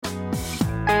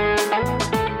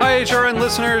HRN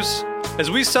listeners.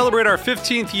 As we celebrate our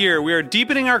 15th year, we are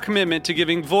deepening our commitment to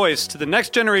giving voice to the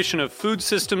next generation of food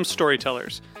systems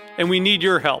storytellers, and we need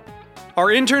your help. Our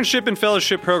internship and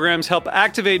fellowship programs help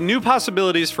activate new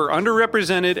possibilities for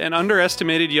underrepresented and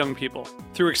underestimated young people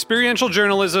through experiential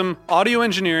journalism, audio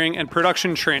engineering, and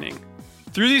production training.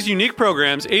 Through these unique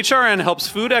programs, HRN helps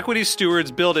food equity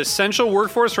stewards build essential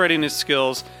workforce readiness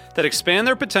skills that expand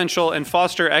their potential and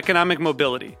foster economic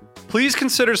mobility. Please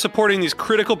consider supporting these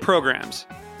critical programs.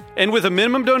 And with a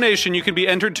minimum donation, you can be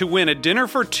entered to win a dinner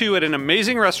for two at an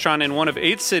amazing restaurant in one of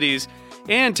 8 cities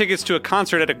and tickets to a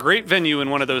concert at a great venue in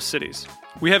one of those cities.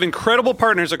 We have incredible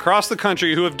partners across the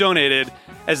country who have donated,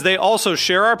 as they also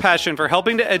share our passion for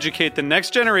helping to educate the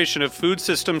next generation of food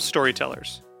systems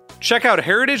storytellers. Check out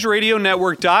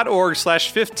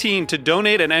heritageradionetwork.org/15 to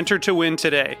donate and enter to win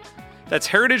today. That's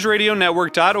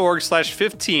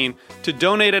heritageradionetwork.org/15 to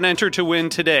donate and enter to win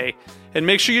today. And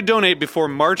make sure you donate before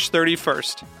March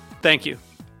 31st. Thank you.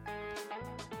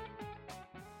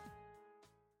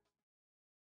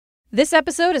 This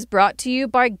episode is brought to you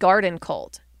by Garden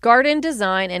Cult, garden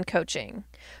design and coaching.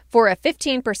 For a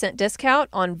 15% discount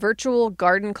on virtual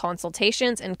garden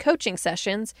consultations and coaching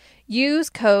sessions, use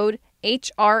code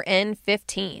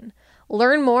HRN15.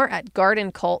 Learn more at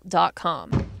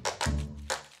gardencult.com.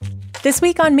 This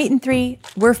week on Meat and Three,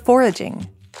 we're foraging.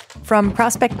 From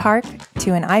Prospect Park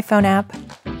to an iPhone app,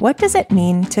 what does it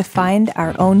mean to find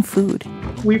our own food?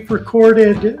 We've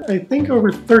recorded, I think,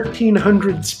 over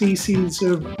 1,300 species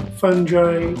of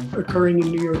fungi occurring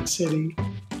in New York City.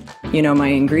 You know, my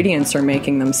ingredients are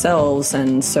making themselves,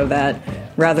 and so that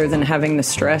rather than having the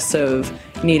stress of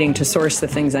needing to source the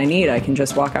things I need, I can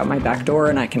just walk out my back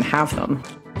door and I can have them.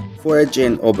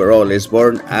 Foraging overall is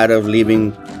born out of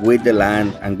living with the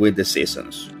land and with the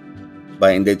seasons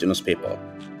by indigenous people.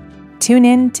 Tune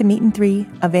in to Meat and Three,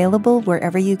 available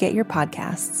wherever you get your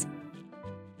podcasts.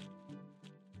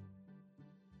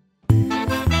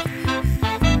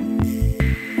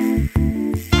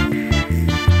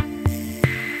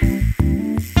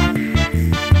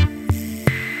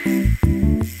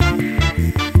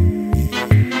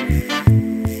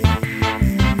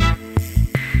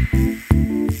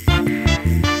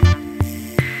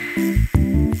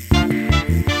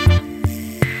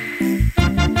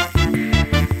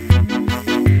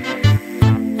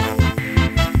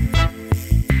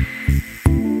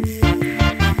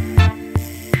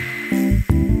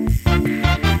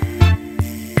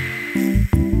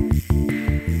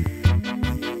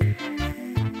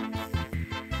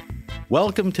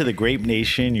 Welcome to the Grape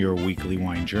Nation, your weekly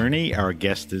wine journey. Our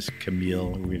guest is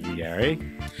Camille Riviere.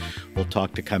 We'll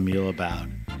talk to Camille about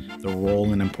the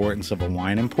role and importance of a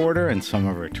wine importer and some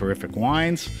of her terrific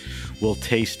wines. We'll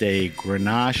taste a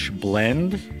Grenache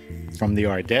blend from the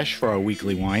Ardèche for our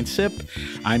weekly wine sip.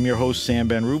 I'm your host, Sam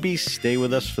Ben-Ruby. Stay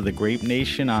with us for the Grape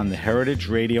Nation on the Heritage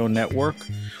Radio Network.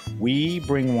 We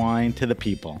bring wine to the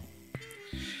people.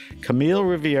 Camille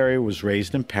Riviere was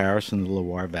raised in Paris in the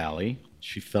Loire Valley.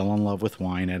 She fell in love with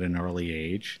wine at an early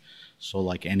age. So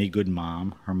like any good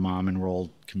mom, her mom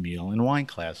enrolled Camille in wine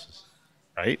classes,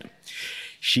 right?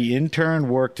 She interned,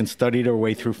 worked, and studied her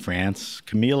way through France.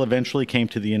 Camille eventually came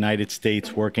to the United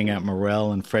States working at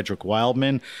Morel and Frederick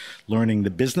Wildman, learning the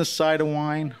business side of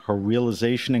wine. Her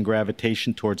realization and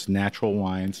gravitation towards natural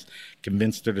wines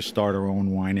convinced her to start her own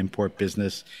wine import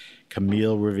business,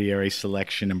 Camille Riviere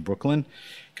Selection in Brooklyn.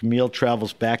 Camille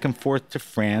travels back and forth to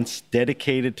France,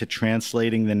 dedicated to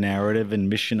translating the narrative and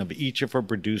mission of each of her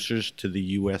producers to the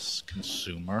U.S.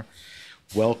 consumer.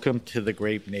 Welcome to the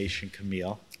Grape Nation,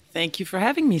 Camille. Thank you for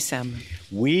having me, Sam.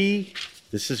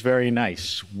 This is very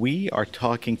nice. We are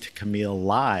talking to Camille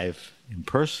live in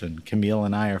person. Camille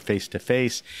and I are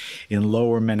face-to-face in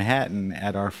Lower Manhattan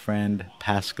at our friend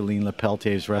Pascaline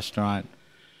Lepeltier's restaurant,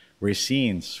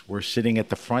 Racine's. We're sitting at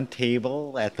the front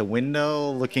table at the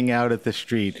window looking out at the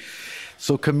street.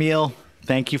 So Camille,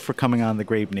 thank you for coming on the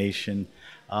Grape Nation.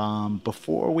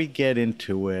 Before we get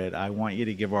into it, I want you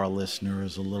to give our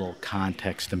listeners a little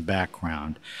context and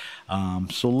background.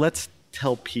 So let's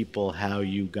tell people how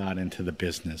you got into the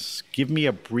business. Give me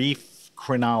a brief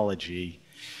chronology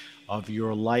of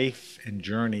your life and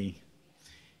journey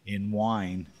in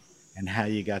wine and how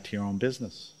you got to your own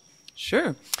business.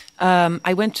 Sure.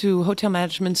 I went to hotel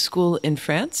management school in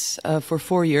France for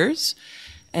 4 years.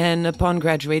 And upon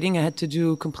graduating, I had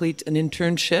to complete an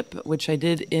internship, which I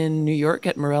did in New York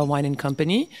at Morel Wine &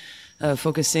 Company,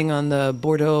 focusing on the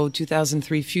Bordeaux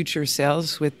 2003 future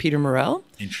sales with Peter Morel.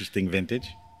 Interesting vintage.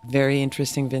 Very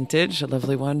interesting vintage, a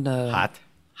lovely one. Hot.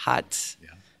 Yeah.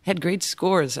 Had great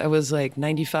scores. I was like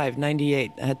 95,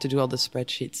 98. I had to do all the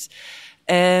spreadsheets.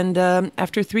 And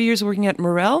after 3 years working at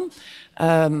Morel,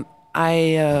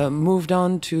 I moved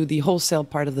on to the wholesale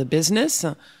part of the business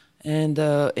and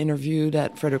interviewed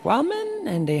at Frederick Wildman,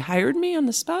 and they hired me on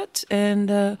the spot.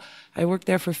 And I worked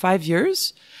there for 5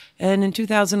 years. And in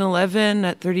 2011,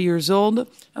 at 30 years old,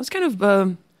 I was kind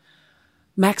of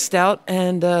maxed out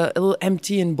and a little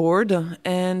empty and bored.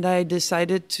 And I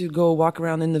decided to go walk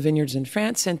around in the vineyards in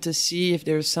France and to see if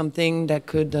there's something that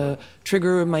could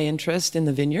trigger my interest in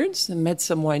the vineyards. I met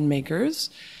some winemakers.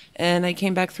 And I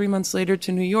came back 3 months later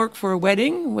to New York for a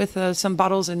wedding with some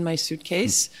bottles in my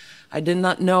suitcase. I did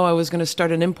not know I was going to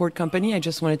start an import company. I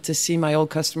just wanted to see my old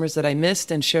customers that I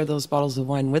missed and share those bottles of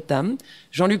wine with them.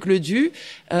 Jean-Luc Ledoux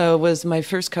was my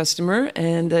first customer,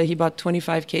 and he bought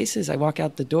 25 cases. I walk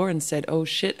out the door and said, oh,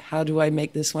 shit, how do I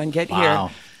make this wine get here?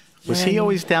 Was he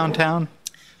always downtown?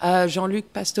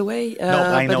 Jean-Luc passed away.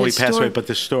 No, I know he passed away, but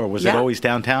the store, was it always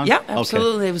downtown? Yeah,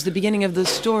 absolutely. Okay. It was the beginning of the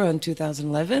store in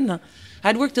 2011.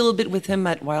 I'd worked a little bit with him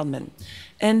at Wildman.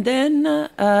 And then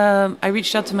I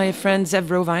reached out to my friend Zev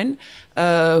Rovine,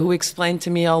 who explained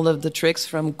to me all of the tricks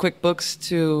from QuickBooks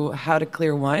to how to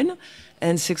clear wine.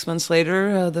 And 6 months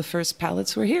later, the first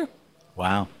pallets were here.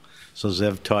 Wow. So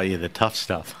Zev taught you the tough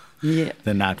stuff,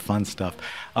 the not fun stuff.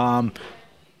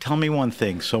 Tell me one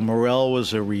thing. So Morel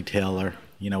was a retailer,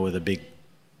 with a big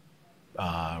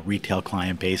retail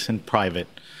client base and private,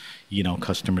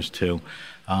 customers too.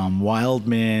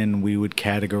 Wildman, we would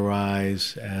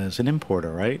categorize as an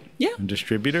importer, right? Yeah. A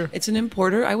distributor? It's an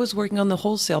importer. I was working on the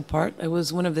wholesale part. I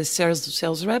was one of the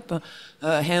sales rep,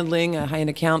 handling a high-end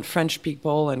account, French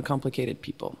people and complicated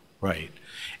people. Right.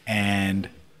 And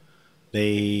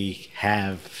they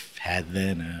have had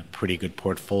then a pretty good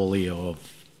portfolio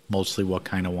of mostly what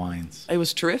kind of wines? It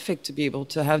was terrific to be able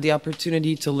to have the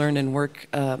opportunity to learn and work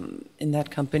in that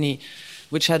company,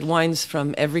 which had wines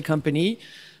from every company.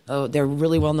 They're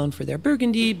really well known for their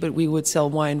Burgundy, but we would sell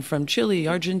wine from Chile,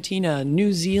 Argentina,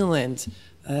 New Zealand,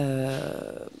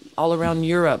 all around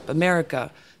Europe,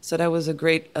 America. So that was a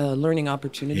great learning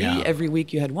opportunity. Yeah. Every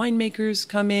week you had winemakers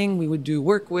coming. We would do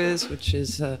Work With, which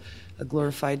is a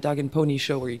glorified dog and pony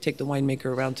show where you take the winemaker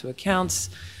around to accounts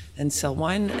and sell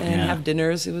wine and have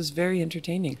dinners. It was very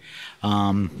entertaining.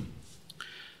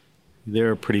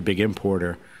 They're a pretty big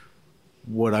importer.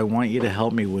 What I want you to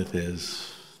help me with is,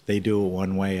 they do it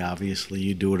one way, obviously,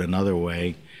 you do it another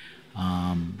way.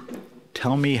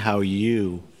 Tell me how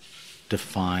you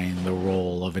define the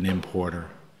role of an importer.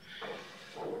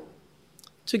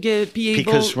 To be able...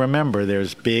 Because remember,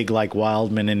 there's big like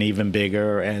Wildman and even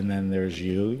bigger, and then there's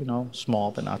you,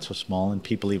 small but not so small, and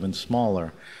people even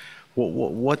smaller.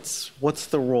 What's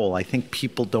the role? I think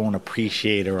people don't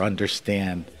appreciate or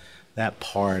understand that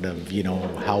part of,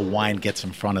 how wine gets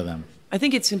in front of them. I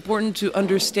think it's important to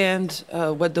understand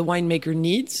what the winemaker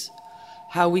needs,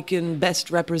 how we can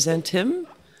best represent him,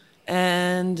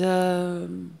 and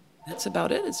that's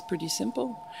about it. It's pretty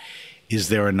simple. Is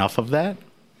there enough of that?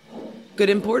 Good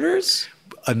importers?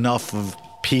 Enough of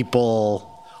people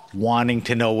wanting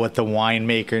to know what the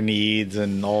winemaker needs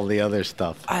and all the other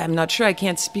stuff? I'm not sure. I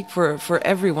can't speak for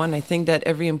everyone. I think that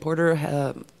every importer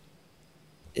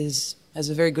has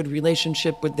a very good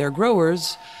relationship with their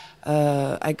growers.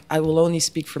 I will only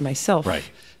speak for myself. Right.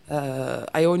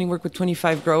 I only work with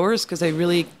 25 growers because I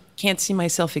really can't see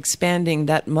myself expanding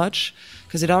that much,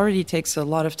 because it already takes a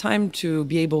lot of time to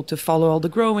be able to follow all the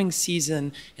growing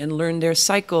season and learn their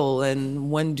cycle, and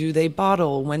when do they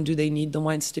bottle, when do they need the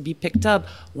wines to be picked up,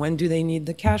 when do they need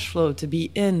the cash flow to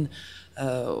be in.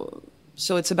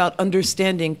 So it's about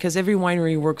understanding, because every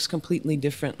winery works completely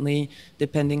differently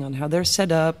depending on how they're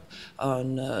set up,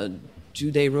 on do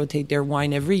they rotate their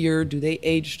wine every year? Do they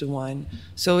age the wine?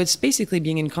 So it's basically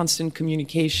being in constant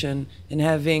communication and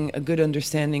having a good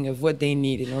understanding of what they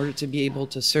need in order to be able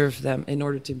to serve them, in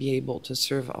order to be able to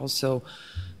serve also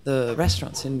the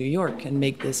restaurants in New York and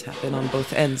make this happen on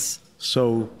both ends.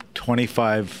 So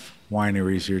 25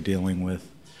 wineries you're dealing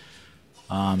with,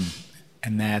 and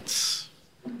that's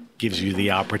gives you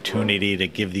the opportunity to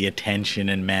give the attention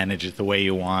and manage it the way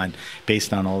you want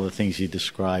based on all the things you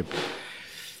described.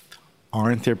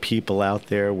 Aren't there people out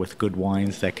there with good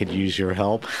wines that could use your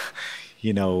help?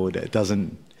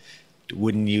 Wouldn't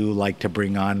you like to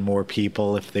bring on more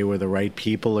people if they were the right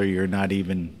people, or you're not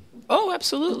even? Oh,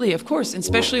 absolutely, of course, and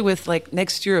especially with like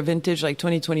next year a vintage like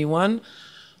 2021,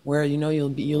 where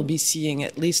you'll be seeing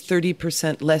at least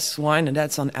 30% less wine, and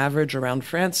that's on average around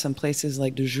France. Some places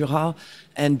like the Jura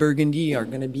and Burgundy are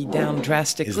going to be down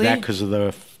drastically. Is that because of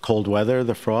the cold weather,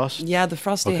 the frost? Yeah, the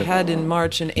frost they had in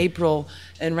March and April,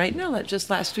 and right now,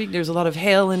 just last week, there's a lot of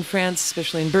hail in France,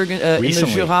 especially in Burgundy, in the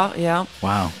Jura. Yeah.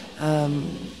 Wow.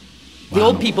 The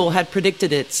old people had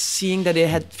predicted it, seeing that it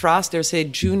had frost. They say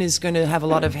June is going to have a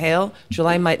lot of hail.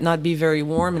 July might not be very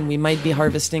warm, and we might be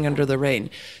harvesting under the rain.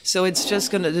 So it's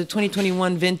just going to, the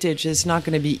 2021 vintage is not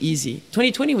going to be easy.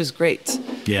 2020 was great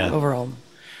overall.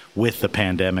 With the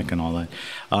pandemic and all that.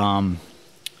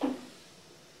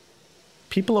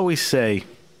 People always say,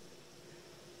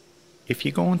 if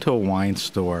you go into a wine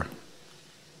store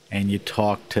and you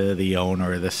talk to the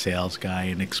owner or the sales guy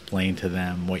and explain to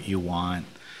them what you want,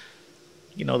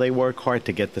 you know, they work hard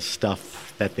to get the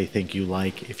stuff that they think you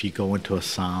like. If you go into a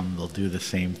somm, they'll do the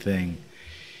same thing.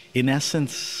 In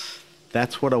essence,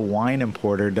 that's what a wine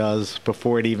importer does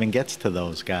before it even gets to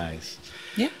those guys.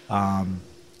 Yeah.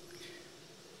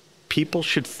 People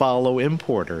should follow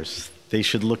importers. They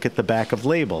should look at the back of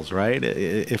labels, right?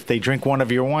 If they drink one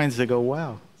of your wines, they go,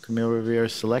 wow, Camille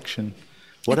Riviere's selection.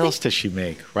 What else does she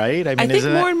make, right? I think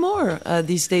more and more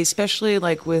these days, especially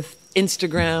like with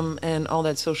Instagram and all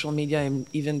that social media,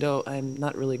 even though I'm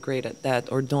not really great at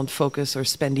that or don't focus or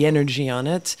spend the energy on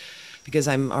it because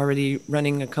I'm already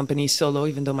running a company solo,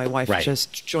 even though my wife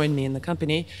just joined me in the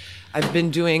company. I've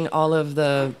been doing all of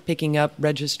the picking up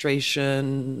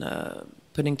registration,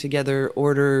 putting together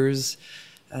orders,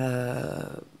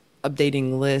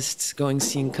 updating lists,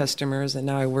 seeing customers, and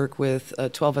now I work with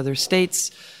 12 other states.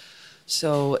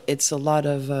 So it's a lot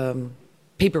of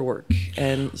paperwork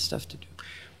and stuff to do.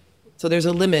 So there's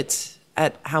a limit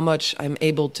at how much I'm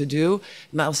able to do.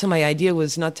 Also, my idea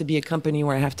was not to be a company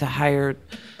where I have to hire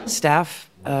staff.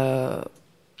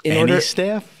 Any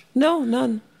staff? No,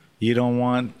 none. You don't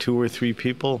want 2 or 3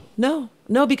 people? No,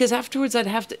 because afterwards I'd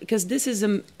have to, because this is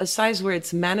a size where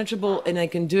it's manageable and I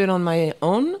can do it on my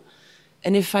own.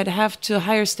 And if I'd have to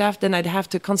hire staff, then I'd have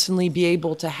to constantly be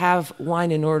able to have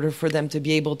wine in order for them to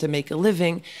be able to make a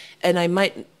living. And I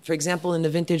might, for example, in the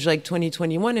vintage like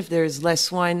 2021, if there's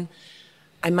less wine,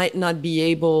 I might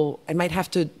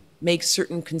have to make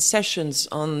certain concessions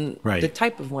on the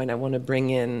type of wine I want to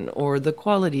bring in or the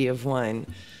quality of wine.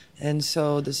 And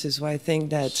so this is why I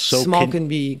think that small can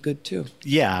be good too.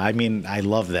 Yeah, I mean, I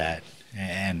love that.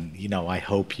 And, you know, I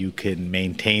hope you can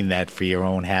maintain that for your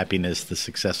own happiness, the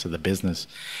success of the business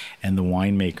and the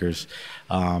winemakers.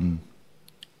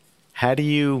 How do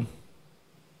you,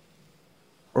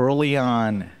 early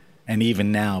on, and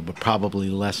even now, but probably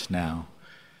less now,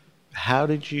 how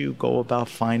did you go about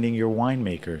finding your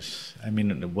winemakers? I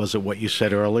mean, was it what you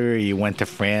said earlier? You went to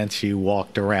France, you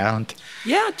walked around?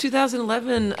 Yeah,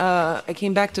 2011, I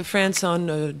came back to France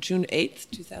on June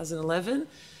 8th, 2011.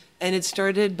 And it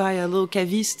started by a little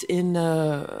caviste in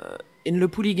Le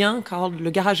Pouliguen called Le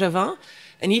Garage à Vin.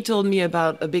 And he told me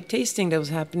about a big tasting that was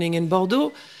happening in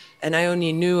Bordeaux. And I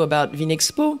only knew about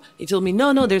Vinexpo. He told me,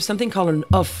 no, there's something called an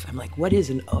off. I'm like, what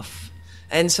is an off?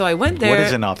 And so I went there. What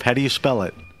is an off? How do you spell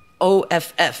it?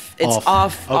 OFF. It's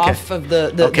off of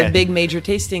the big major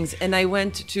tastings. And I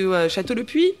went to Chateau Le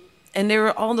Puy. And there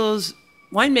were all those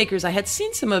winemakers. I had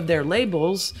seen some of their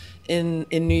labels in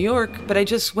New York, but I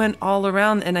just went all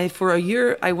around, and for a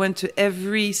year I went to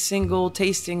every single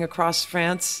tasting across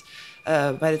France.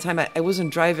 By the time I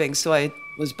wasn't driving, so I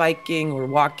was biking or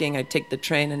walking. I'd take the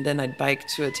train and then I'd bike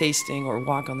to a tasting or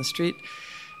walk on the street.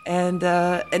 And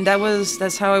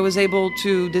that's how I was able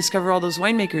to discover all those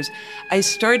winemakers. I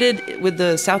started with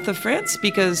the south of France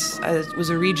because it was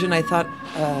a region I thought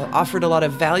offered a lot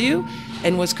of value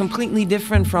and was completely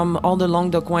different from all the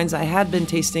Languedoc wines I had been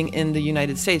tasting in the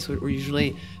United States, which were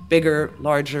usually bigger,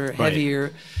 larger,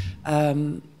 heavier.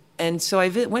 And so I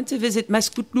went to visit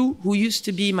Mascoutlou, who used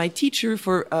to be my teacher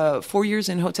for 4 years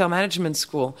in hotel management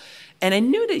school. And I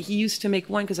knew that he used to make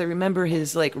wine because I remember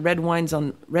his like red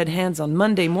hands on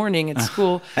Monday morning at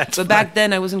school. But back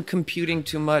then I wasn't computing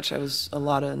too much. I was a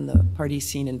lot in the party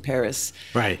scene in Paris.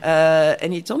 Right.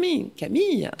 And he told me,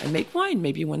 Camille, I make wine.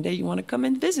 Maybe one day you want to come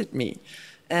and visit me.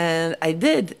 And I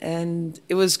did. And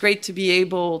it was great to be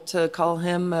able to call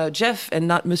him Jeff and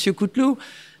not Monsieur Couteloup.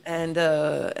 And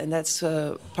that's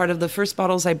part of the first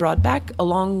bottles I brought back,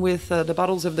 along with the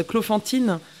bottles of the Clos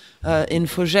Fantine in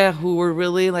Fougères, who were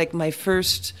really like my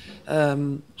first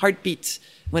heartbeat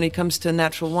when it comes to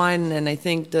natural wine. And I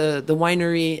think the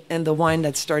winery and the wine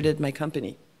that started my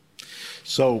company.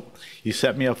 So you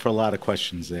set me up for a lot of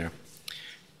questions there.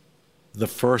 The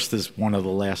first is one of the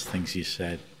last things you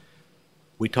said.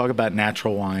 We talk about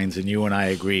natural wines, and you and I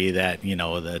agree that, you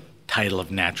know, the title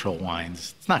of natural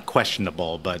wines, it's not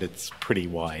questionable, but it's pretty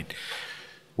wide.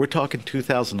 We're talking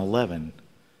 2011.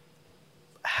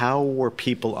 How were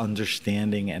people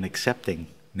understanding and accepting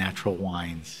natural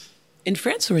wines? In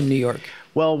France or in New York?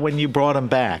 Well, when you brought them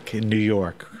back in New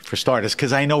York, for starters,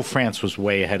 because I know France was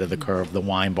way ahead of the curve, the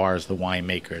wine bars, the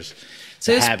winemakers,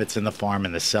 the habits in the farm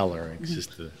and the cellar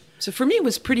existed. So for me, it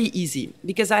was pretty easy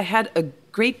because I had a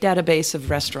great database of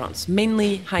restaurants,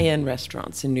 mainly high-end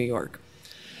restaurants in New York.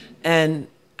 And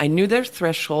I knew their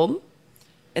threshold.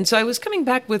 And so I was coming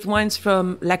back with wines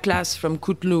from La Classe, from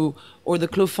Couteloup, or the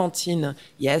Clos Fantine.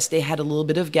 Yes, they had a little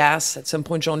bit of gas. At some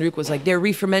point, Jean-Luc was like, they're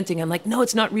re-fermenting. I'm like, no,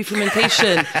 it's not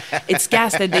re-fermentation. It's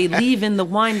gas that they leave in the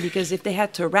wine because if they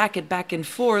had to rack it back and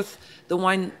forth, the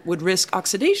wine would risk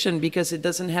oxidation because it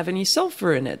doesn't have any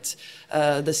sulfur in it.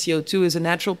 The CO2 is a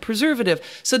natural preservative.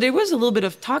 So there was a little bit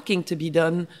of talking to be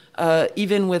done,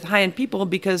 even with high-end people,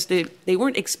 because they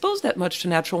weren't exposed that much to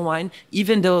natural wine,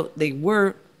 even though they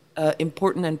were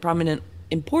important and prominent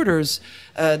importers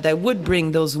that would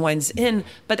bring those wines in.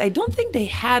 But I don't think they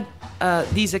had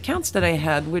these accounts that I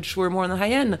had, which were more on the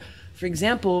high end. For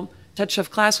example, Touch of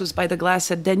Class was by the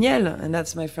glass at Daniel, and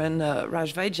that's my friend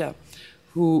Raj Vaidya,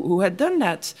 who had done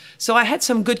that. So I had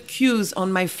some good cues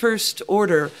on my first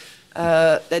order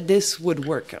that this would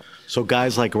work. So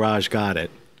guys like Raj got it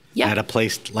Yeah. at a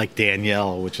place like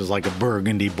Daniel, which is like a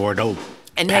Burgundy Bordeaux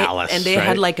palace. They right?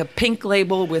 had like a pink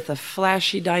label with a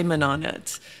flashy diamond on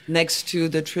it next to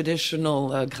the traditional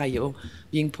Graillot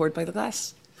being poured by the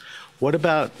glass. What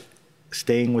about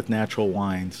staying with natural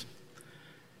wines?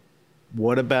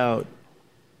 What about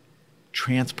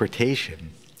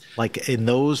transportation? Like in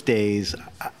those days,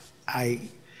 I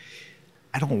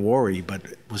don't worry, but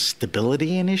was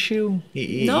stability an issue?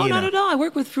 No, not at all. I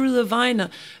work with Fruit of the Vine,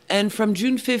 and from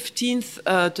June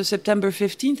 15th to September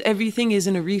 15th, everything is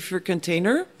in a reefer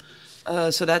container,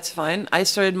 so that's fine. I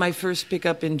started my first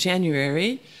pickup in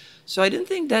January, so I didn't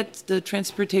think that the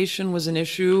transportation was an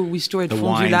issue. We store at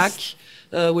Fond du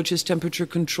Lac, which is temperature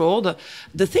controlled.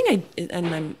 The thing,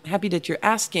 and I'm happy that you're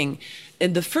asking,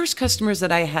 and the first customers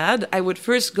that I had, I would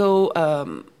first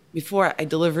go, before I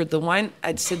delivered the wine,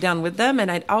 I'd sit down with them and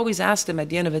I'd always ask them at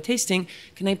the end of a tasting,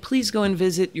 can I please go and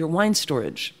visit your wine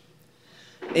storage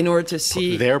in order to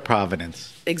see their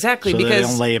provenance. Exactly. So because they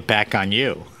don't lay it back on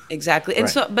you. Exactly. And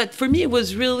Right. so, but for me, it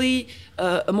was really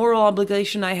a moral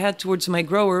obligation I had towards my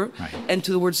grower Right. and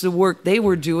towards the work they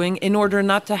were doing in order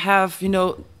not to have,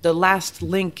 the last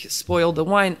link spoil the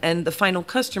wine and the final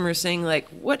customer saying like,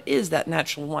 what is that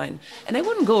natural wine? And I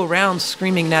wouldn't go around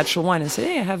screaming natural wine and say,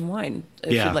 hey, I have wine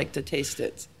if Yeah. you'd like to taste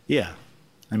it. Yeah.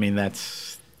 I mean,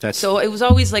 that's So it was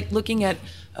always like looking at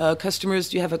customers,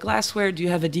 do you have a glassware, do you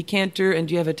have a decanter, and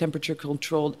do you have a temperature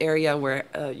controlled area where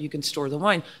you can store the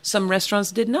wine? Some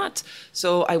restaurants did not.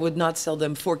 So I would not sell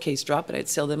them 4-case drop, but I'd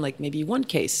sell them like maybe 1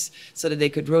 case so that they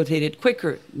could rotate it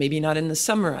quicker. Maybe not in the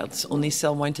summer. I'll only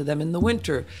sell wine to them in the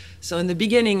winter. So in the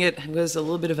beginning, it was a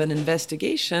little bit of an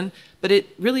investigation, but it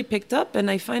really picked up.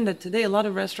 And I find that today a lot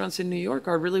of restaurants in New York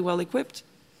are really well equipped.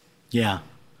 Yeah,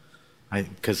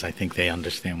 because I think they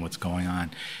understand what's going on.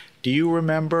 Do you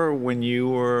remember when you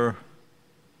were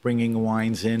bringing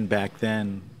wines in back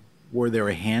then, were there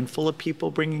a handful of people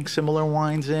bringing similar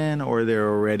wines in, or there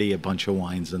already a bunch of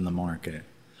wines in the market?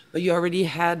 But you already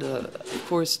had, of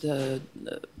course, the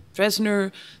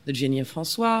Fresner, the Genia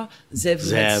Francois, Zev,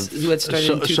 who had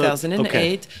started in 2008.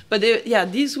 okay. But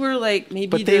these were like maybe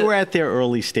But they were at their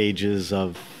early stages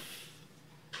of...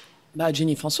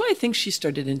 Genie Francois, I think she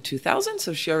started in 2000,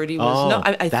 so she already was. Oh, no,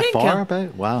 I that think. far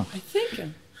back? Wow. I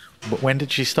think. But when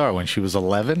did she start? When she was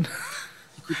 11?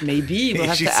 Maybe. We'll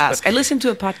have to ask. I listened to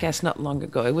a podcast not long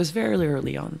ago. It was very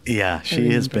early on. Yeah,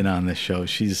 she has been on this show.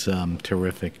 She's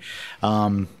terrific.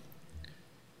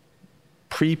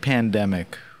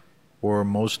 Pre-pandemic, were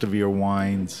most of your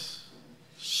wines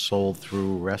sold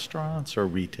through restaurants or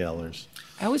retailers?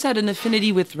 I always had an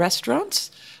affinity with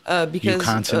restaurants because You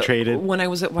concentrated? When I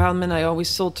was at Wildman, I always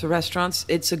sold to restaurants.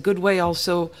 It's a good way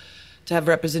also to have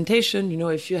representation.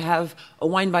 If you have a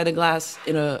wine by the glass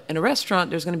in a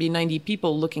restaurant, there's going to be 90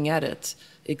 people looking at it.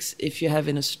 If you have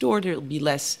in a store, there'll be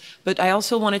less. But I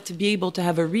also wanted to be able to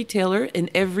have a retailer in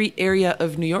every area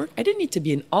of New York. I didn't need to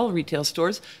be in all retail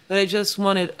stores, but I just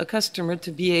wanted a customer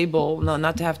to be able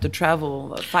not to have to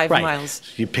travel 5 miles.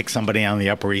 You pick somebody on the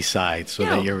Upper East Side so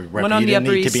that you're one on you the didn't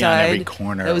Upper need to East be Side. on every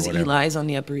corner. That was or whatever. Eli's on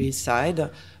the Upper East Side.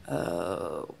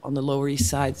 On the Lower East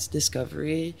Side, it's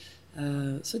Discovery.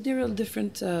 So there are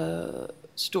different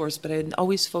stores, but I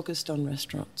always focused on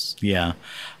restaurants. Yeah.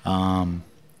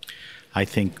 I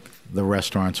think the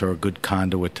restaurants are a good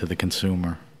conduit to the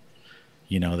consumer.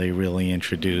 They really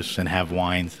introduce and have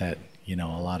wines that, a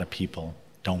lot of people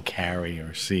don't carry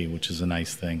or see, which is a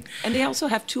nice thing. And they also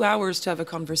have 2 hours to have a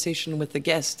conversation with the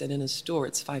guest, and in a store,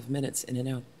 it's 5 minutes in and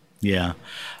out. Yeah.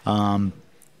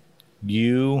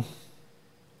 You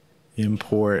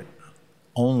import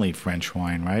only French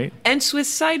wine, right? And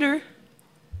Swiss cider.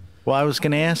 Well, I was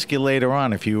going to ask you later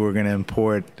on if you were going to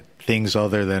import things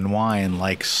other than wine,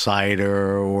 like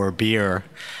cider or beer.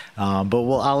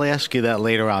 I'll ask you that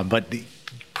later on. But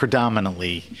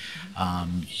predominantly,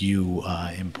 you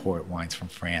import wines from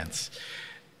France.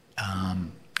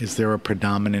 Is there a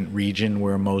predominant region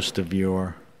where most of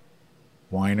your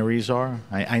wineries are?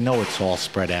 I know it's all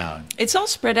spread out. It's all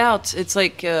spread out. It's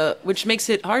like, which makes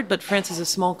it hard, but France is a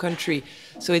small country.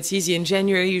 So it's easy. In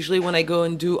January, usually when I go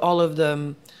and do all of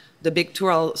the big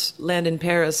tour, I'll land in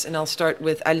Paris and I'll start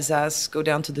with Alsace, go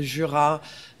down to the Jura,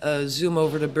 zoom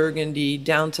over to Burgundy,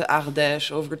 down to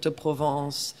Ardèche, over to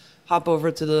Provence, hop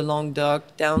over to the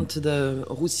Languedoc, down to the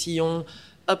Roussillon,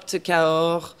 up to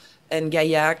Cahors and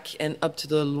Gaillac, and up to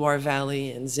the Loire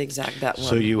Valley and zigzag that one.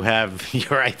 So you have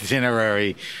your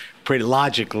itinerary pretty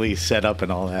logically set up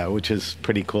and all that, which is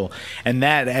pretty cool. And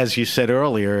that, as you said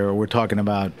earlier, we're talking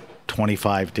about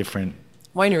 25 different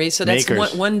wineries. So that's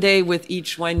makers. one day with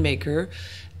each winemaker.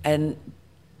 And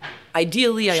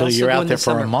ideally, I so also you're go out in there the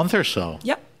for summer. a month or so?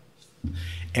 Yep.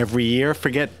 Every year?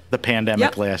 Forget the pandemic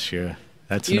Yep. last year.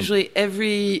 That's Usually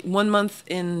every 1 month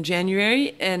in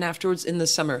January and afterwards in the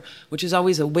summer, which is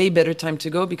always a way better time to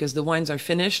go because the wines are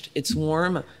finished, it's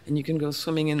warm, and you can go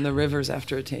swimming in the rivers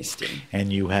after a tasting.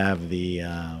 and you have the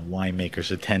winemaker's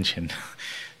attention.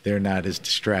 They're not as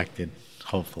distracted,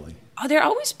 hopefully. Oh, they're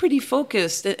always pretty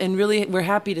focused, and really we're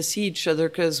happy to see each other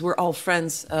because we're all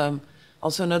friends.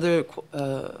 Also another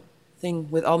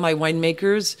thing with all my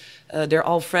winemakers, they're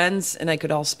all friends, and I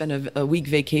could all spend a week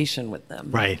vacation with them.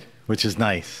 Right, which is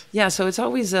nice. Yeah, so it's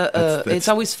always it's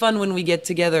always fun when we get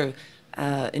together.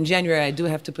 In January, I do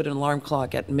have to put an alarm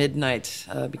clock at midnight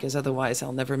because otherwise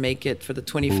I'll never make it for the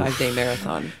 25-day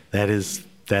marathon. That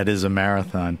is a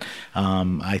marathon.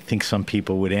 I think some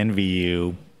people would envy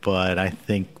you, but I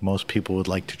think most people would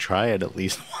like to try it at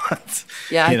least once.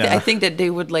 Yeah, I think that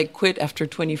they would like quit after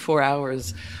 24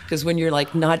 hours because when you're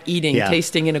like not eating,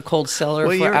 tasting in a cold cellar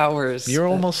for hours. You're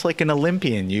almost like an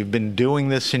Olympian. You've been doing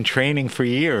this in training for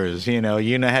years. You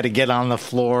know how to get on the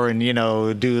floor and,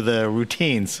 do the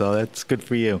routine. So that's good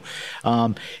for you.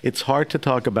 It's hard to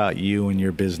talk about you and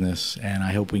your business, and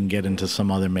I hope we can get into some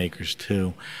other makers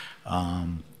too,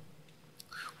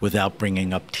 without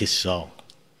bringing up Tissot.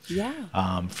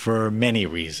 Yeah. For many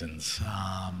reasons.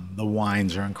 The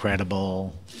wines are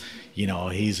incredible.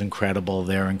 He's incredible.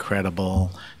 They're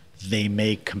incredible. They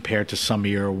make, compared to some of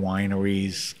your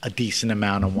wineries, a decent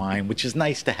amount of wine, which is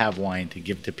nice to have wine to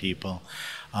give to people.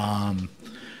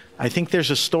 I think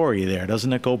there's a story there.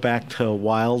 Doesn't it go back to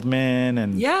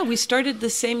Wildman? Yeah, we started the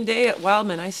same day at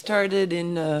Wildman. I started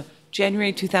in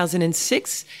January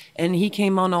 2006, and he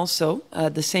came on also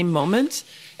at the same moment.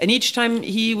 And each time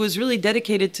he was really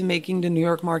dedicated to making the New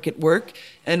York market work.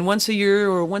 And once a year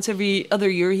or once every other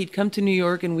year, he'd come to New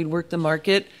York and we'd work the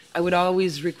market. I would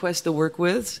always request the work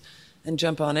with and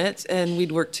jump on it. And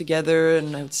we'd work together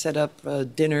and I would set up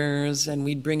dinners and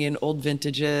we'd bring in old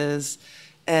vintages.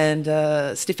 And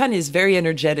Stéphane is very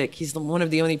energetic. He's one of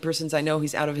the only persons I know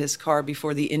who's out of his car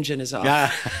before the engine is off.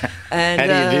 Yeah. And, how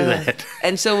do you do that?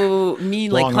 And so me,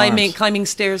 Long climbing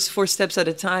stairs 4 steps at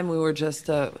a time, we were just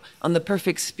on the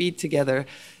perfect speed together.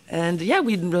 And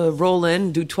we'd roll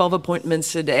in, do 12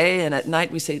 appointments a day. And at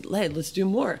night we say, let's do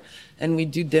more. And we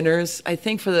do dinners. I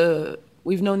think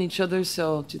we've known each other,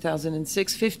 so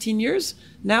 2006, 15 years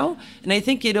now. And I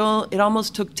think it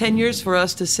almost took 10 years for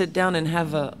us to sit down and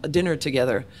have a dinner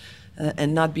together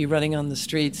and not be running on the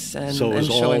streets and, So it was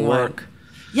and showing all work. wine.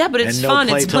 Yeah, but it's and fun.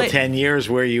 no play It's till 10 years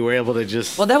where you were able to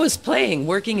just... Well, that was playing.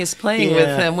 Working is playing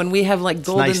with him. When we have like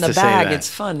gold nice in the to say bag, that. it's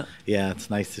fun. Yeah, it's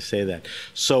nice to say that.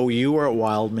 So you were at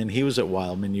Wildman. He was at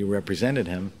Wildman. You represented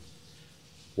him.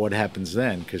 What happens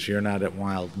then? Because you're not at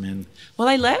Wildman. Well,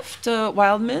 I left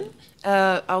Wildman.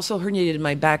 I also herniated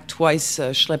my back twice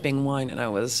schlepping wine, and I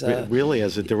was... Really?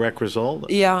 As a direct result?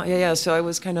 Yeah. So I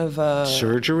was kind of...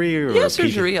 surgery? Or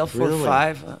surgery, L4, really?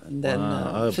 5, and then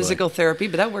Oh, physical therapy,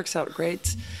 but that works out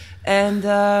great. And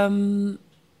then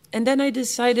I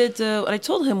decided... I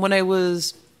told him when I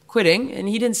was quitting, and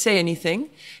he didn't say anything.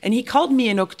 And he called me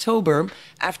in October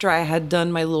after I had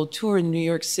done my little tour in New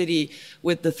York City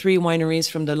with the 3 wineries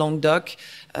from the Languedoc,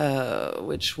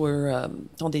 which were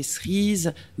Tendai-Cerise,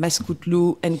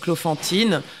 Mascoutelou, and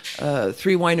Clos-Fantine. 3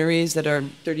 wineries that are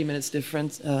 30 minutes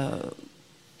different,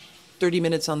 30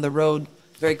 minutes on the road,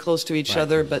 very close to each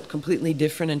other, but completely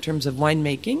different in terms of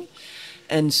winemaking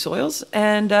and soils.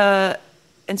 And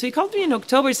so he called me in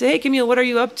October and said, "Hey, Camille, what are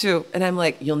you up to?" And I'm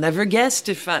like, "You'll never guess,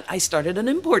 Stéphane. I started an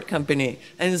import company."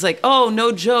 And he's like, "Oh,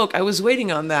 no joke. I was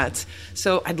waiting on that.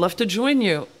 So I'd love to join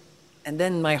you." And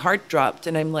then my heart dropped.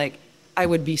 And I'm like, I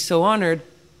would be so honored.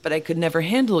 but I could never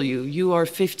handle you. You are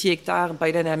 50 hectares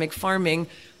biodynamic farming.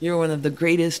 You're one of the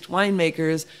greatest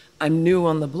winemakers. I'm new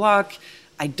on the block.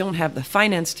 I don't have the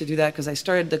finance to do that because I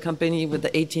started the company with the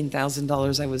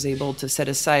 $18,000 I was able to set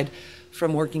aside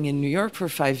from working in New York for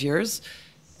 5 years.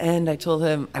 And I told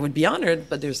him I would be honored,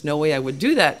 but there's no way I would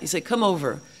do that. He said, come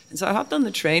over. And so I hopped on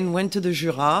the train, went to the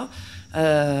Jura,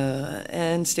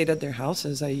 and stayed at their house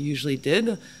as I usually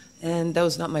did. And that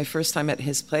was not my first time at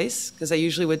his place, because I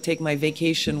usually would take my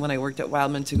vacation when I worked at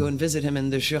Wildman to go and visit him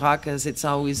in the Jura, because it's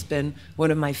always been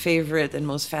one of my favorite and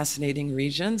most fascinating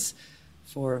regions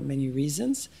for many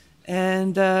reasons.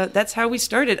 And that's how we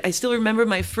started. I still remember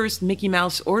my first Mickey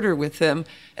Mouse order with him.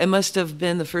 It must have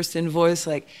been the first invoice,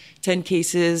 like 10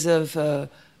 cases of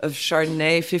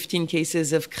Chardonnay, 15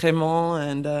 cases of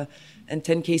Crémant, and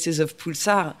 10 cases of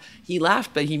Pulsar. He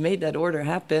laughed, but he made that order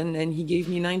happen, and he gave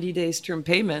me 90 days term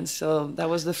payments. So that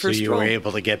was the first So you were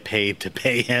able to get paid to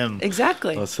pay him.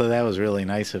 Exactly. Well, so that was really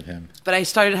nice of him. But I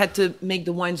had to make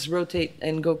the wines rotate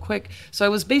and go quick. So I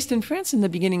was based in France in the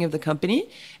beginning of the company,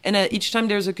 and each time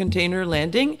there's a container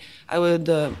landing, I would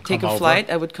take a flight.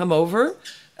 I would come over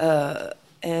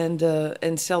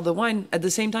and sell the wine. At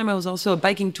the same time, I was also a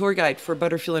biking tour guide for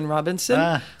Butterfield and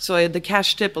Robinson. So the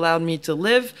cash tip allowed me to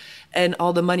live, and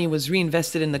all the money was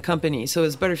reinvested in the company. So it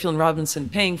was Butterfield and Robinson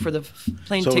paying for the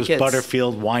plane tickets. So it was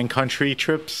Butterfield wine country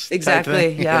trips?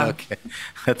 Exactly, yeah. Okay,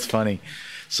 that's funny.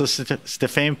 So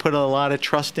Stéphane put a lot of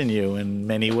trust in you in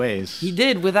many ways. He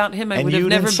did. Without him, I would have never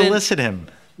been... And you didn't solicit him?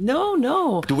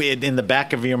 No. In the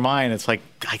back of your mind, it's like,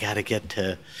 I got to get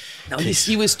to... No,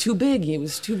 he was too big. He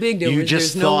was too big. You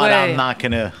just thought, I'm not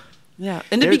going to... Yeah.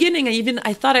 In the beginning,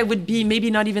 I thought I would be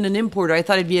maybe not even an importer. I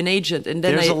thought I'd be an agent. And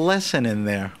then there's a lesson in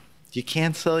there. You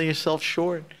can't sell yourself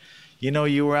short.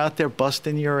 You were out there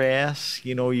busting your ass.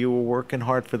 You were working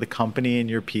hard for the company and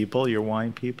your people, your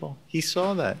wine people. He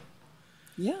saw that.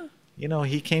 Yeah.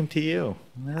 He came to you.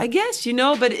 I guess,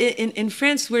 but in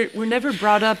France, we're never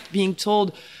brought up being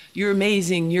told, you're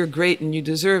amazing, you're great, and you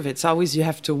deserve it. It's always you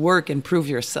have to work and prove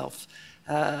yourself.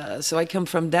 So I come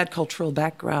from that cultural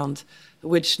background,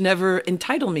 which never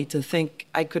entitled me to think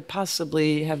I could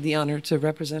possibly have the honor to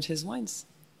represent his wines.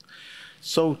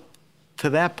 So to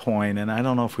that point, and I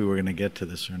don't know if we were going to get to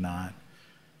this or not,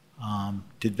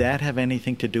 did that have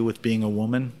anything to do with being a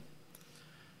woman?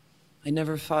 I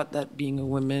never thought that being a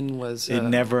woman was... It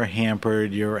never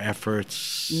hampered your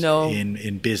efforts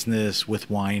in business with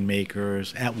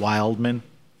winemakers at Wildman?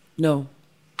 No.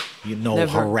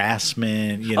 Never.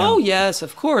 Harassment, Oh, yes,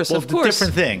 of course, of course.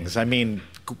 Different things. I mean,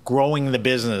 growing the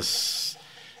business.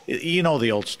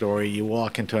 The old story. You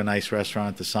walk into a nice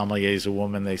restaurant, the sommelier is a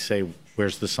woman, they say,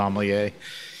 where's the sommelier?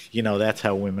 That's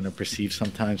how women are perceived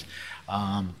sometimes.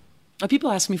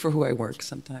 People ask me for who I work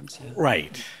sometimes. Yeah.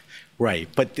 Right.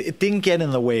 But it didn't get in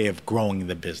the way of growing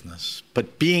the business.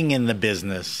 But being in the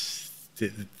business,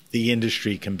 the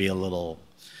industry can be a little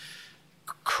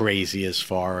crazy as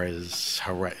far as...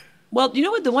 Well, you know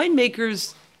what? The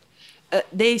winemakers,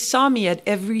 they saw me at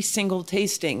every single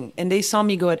tasting, and they saw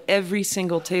me go at every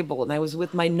single table. And I was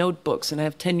with my notebooks, and I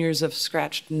have 10 years of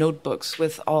scratched notebooks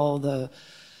with all the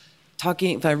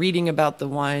reading about the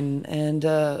wine.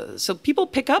 And so people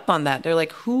pick up on that. They're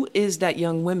like, who is that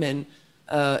young woman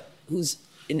who's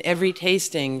in every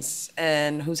tastings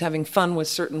and who's having fun with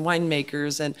certain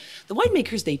winemakers? And the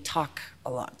winemakers, they talk a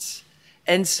lot.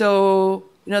 And so,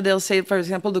 they'll say, for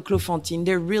example, the Clos Fantine,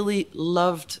 they're really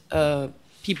loved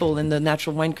people in the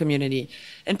natural wine community.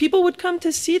 And people would come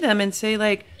to see them and say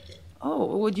like, oh,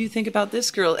 what do you think about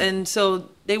this girl? And so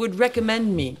they would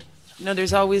recommend me.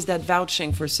 There's always that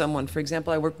vouching for someone. For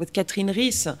example, I worked with Catherine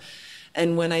Ries.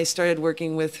 And when I started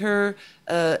working with her,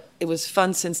 it was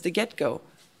fun since the get-go.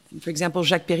 For example,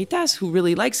 Jacques Peritas, who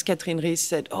really likes Catherine Ries,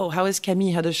 said, oh, how is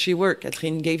Camille? How does she work?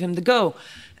 Catherine gave him the go.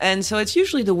 And so it's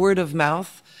usually the word of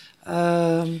mouth.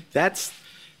 That's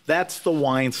the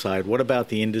wine side. What about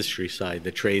the industry side,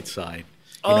 the trade side?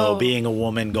 Being a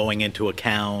woman going into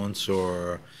accounts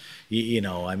or,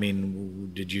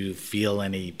 did you feel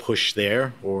any push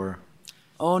there or?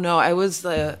 Oh, no, I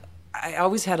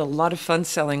always had a lot of fun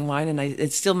selling wine, and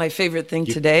it's still my favorite thing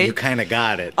today. You kind of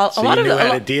got it. So you knew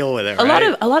how to deal with it,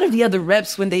 right? A lot of the other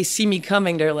reps, when they see me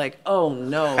coming, they're like, "Oh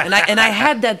no!" And I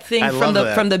had that thing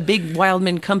from the big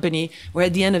Wildman company, where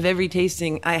at the end of every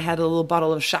tasting, I had a little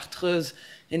bottle of Chartreuse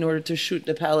in order to shoot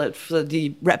the palate for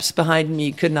the reps behind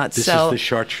me could not sell. This is the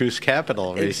Chartreuse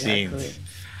capital, Racine. Exactly.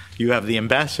 You have the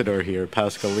ambassador here,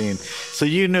 Pascaline. So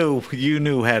you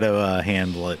knew how to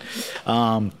handle it.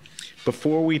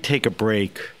 Before we take a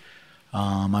break,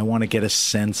 I want to get a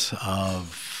sense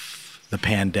of the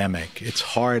pandemic. It's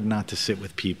hard not to sit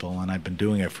with people, and I've been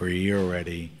doing it for a year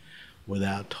already,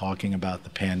 without talking about the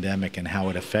pandemic and how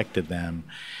it affected them.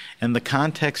 And the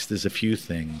context is a few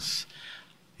things.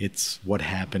 It's what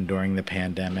happened during the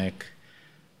pandemic.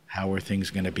 How are things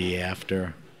going to be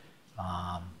after?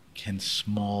 Can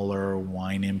smaller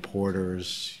wine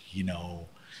importers,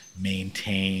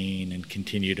 maintain and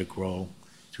continue to grow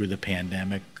through the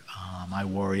pandemic? I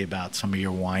worry about some of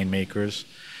your winemakers.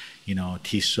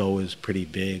 Tissot is pretty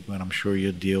big, but I'm sure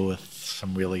you'll deal with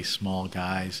some really small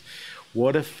guys.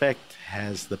 What effect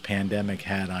has the pandemic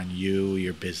had on you,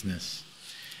 your business,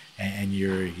 and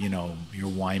your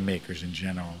winemakers in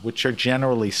general, which are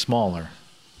generally smaller?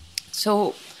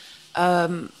 So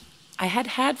I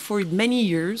had for many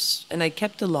years, and I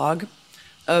kept a log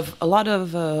of a lot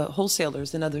of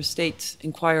wholesalers in other states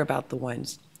inquire about the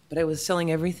wines. But I was selling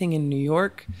everything in New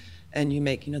York, and you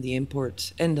make, the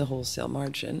import and the wholesale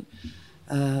margin.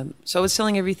 So I was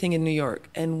selling everything in New York.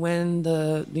 And when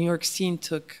the New York scene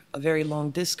took a very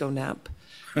long disco nap,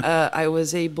 I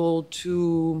was able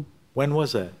to... When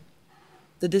was that?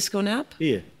 The disco nap?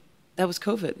 Yeah. That was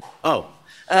COVID. Oh.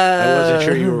 I wasn't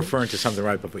sure you were referring to something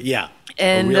right before. Yeah.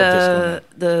 And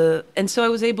and so I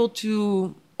was able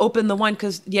to open the wine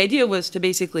because the idea was to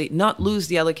basically not lose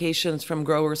the allocations from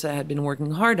growers that I had been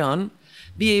working hard on,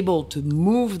 be able to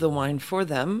move the wine for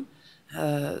them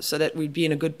so that we'd be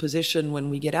in a good position when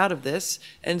we get out of this.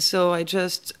 And so I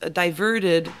just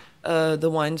diverted the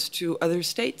wines to other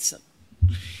states.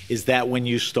 Is that when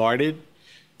you started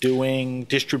doing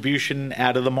distribution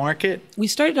out of the market? We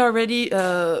started already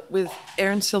with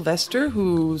Aaron Sylvester,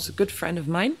 who's a good friend of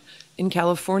mine in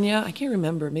California. I can't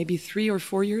remember, maybe 3 or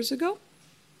 4 years ago.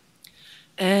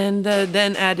 And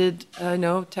then added,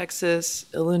 Texas,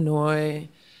 Illinois,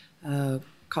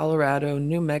 Colorado,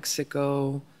 New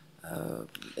Mexico,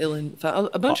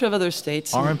 a bunch of other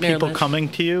states. Aren't people coming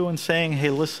to you and saying, hey,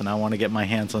 listen, I want to get my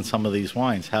hands on some of these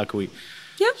wines. How can we...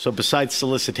 Yeah. So besides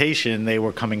solicitation, they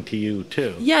were coming to you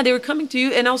too. Yeah, they were coming to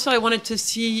you. And also I wanted to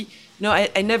see,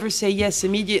 I never say yes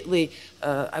immediately.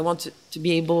 I want to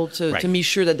be able to be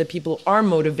sure that the people are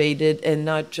motivated and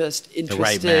not just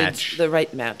interested. The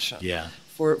right match. Yeah.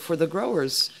 For the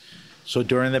growers. So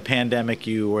during the pandemic,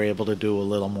 you were able to do a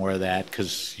little more of that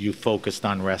because you focused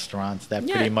on restaurants that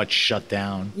pretty much shut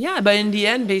down. Yeah, but in the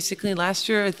end, basically last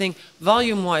year, I think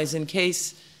volume-wise, in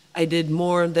case I did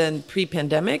more than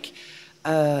pre-pandemic,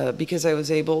 because I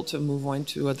was able to move wine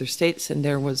to other states and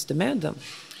there was demand.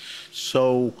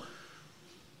 So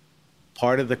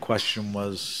part of the question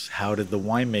was, how did the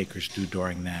winemakers do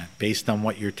during that? Based on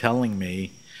what you're telling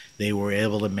me, they were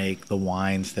able to make the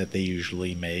wines that they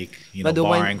usually make,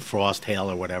 barring frost, hail,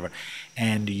 or whatever,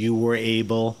 and you were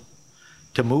able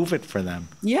to move it for them.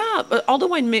 Yeah, but all the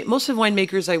most of the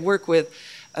winemakers I work with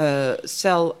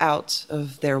sell out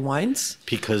of their wines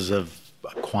because of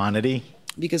quantity.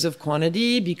 Because of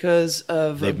quantity, because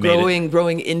of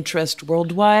growing interest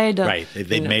worldwide. Right,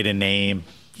 they've made a name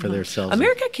for themselves.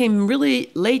 America came really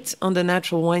late on the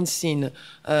natural wine scene.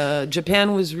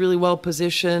 Japan was really well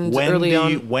positioned early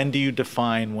on. When do you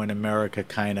define when America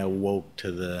kind of woke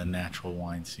to the natural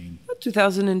wine scene?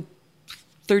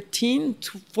 2013,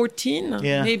 14,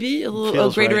 maybe a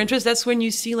greater interest. That's when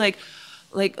you see like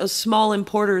a small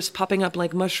importers popping up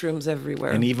like mushrooms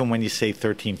everywhere. And even when you say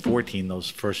 13, 14, those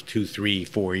first 2, 3,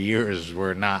 4 years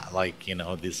were not like,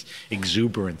 this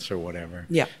exuberance or whatever.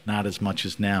 Yeah. Not as much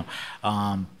as now.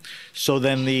 So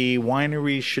then the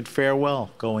wineries should fare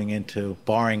well going into,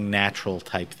 barring natural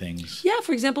type things. Yeah,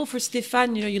 for example, for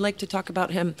Stéphane, you like to talk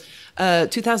about him.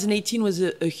 2018 was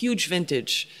a huge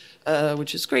vintage.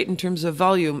 Which is great in terms of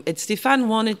volume. Stéphane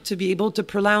wanted to be able to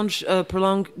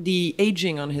prolong the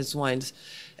aging on his wines.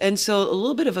 And so a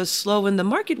little bit of a slow in the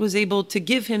market was able to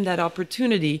give him that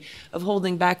opportunity of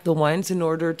holding back the wines in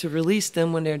order to release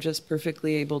them when they're just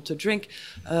perfectly able to drink.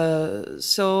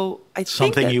 So I think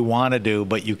something you want to do,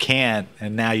 but you can't,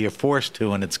 and now you're forced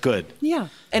to, and it's good. Yeah.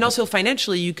 And also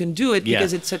financially you can do it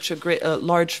because it's such a great,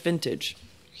 large vintage.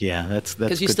 Yeah, that's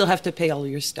because you still have to pay all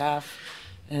your staff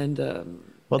and...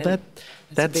 Well,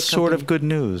 that's sort of good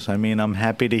news. I mean, I'm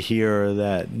happy to hear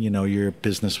that, your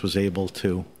business was able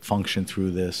to function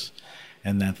through this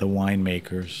and that the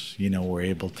winemakers, were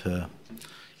able to,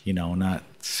 not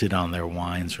sit on their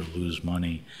wines or lose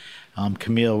money.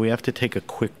 Camille, we have to take a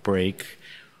quick break.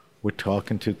 We're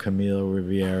talking to Camille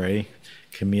Riviere.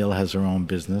 Camille has her own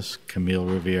business, Camille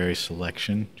Riviere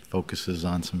Selection, focuses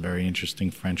on some very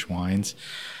interesting French wines.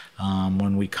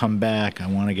 When we come back, I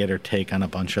want to get her take on a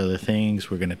bunch of other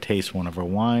things. We're going to taste one of her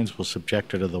wines. We'll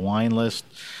subject her to the wine list.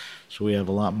 So we have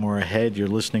a lot more ahead. You're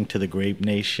listening to The Grape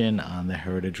Nation on the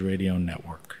Heritage Radio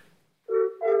Network.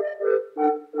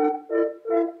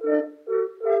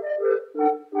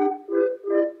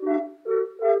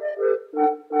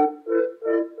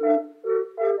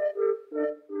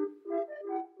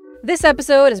 This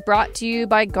episode is brought to you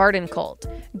by Garden Cult,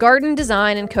 garden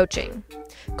design and coaching.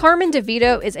 Carmen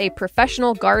DeVito is a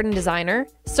professional garden designer,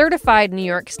 certified New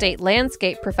York State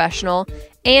landscape professional,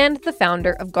 and the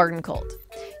founder of Garden Cult.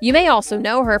 You may also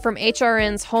know her from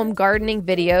HRN's home gardening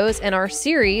videos and our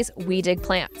series, We Dig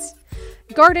Plants.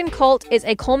 Garden Cult is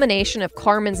a culmination of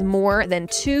Carmen's more than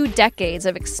 2 decades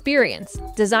of experience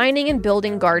designing and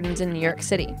building gardens in New York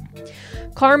City.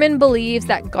 Carmen believes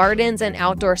that gardens and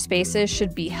outdoor spaces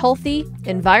should be healthy,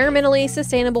 environmentally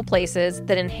sustainable places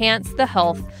that enhance the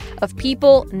health of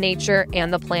people, nature,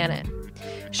 and the planet.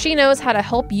 She knows how to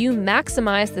help you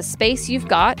maximize the space you've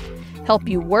got, help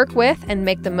you work with and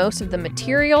make the most of the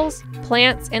materials,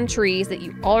 plants, and trees that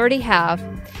you already have,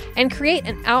 and create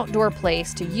an outdoor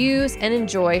place to use and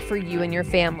enjoy for you and your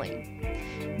family.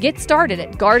 Get started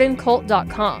at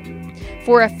gardencult.com.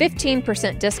 For a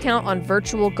 15% discount on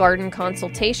virtual garden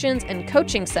consultations and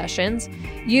coaching sessions,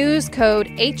 use code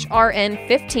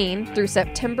HRN15 through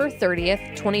September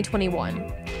 30th,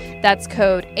 2021. That's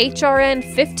code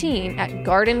HRN15 at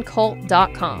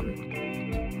gardencult.com.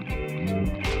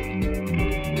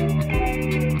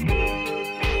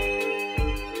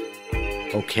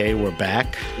 Okay, we're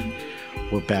back.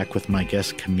 We're back with my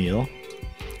guest, Camille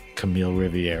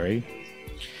Riviere.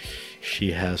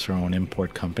 She has her own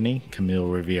import company, Camille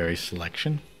Riviere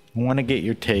Selection. I want to get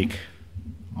your take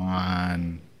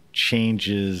on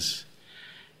changes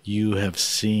you have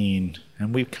seen,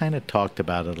 and we've kind of talked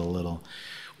about it a little,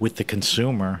 with the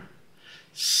consumer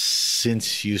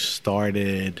since you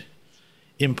started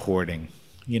importing,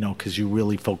 because you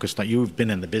really focused on, you've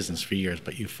been in the business for years,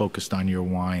 but you focused on your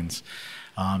wines.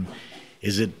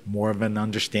 Is it more of an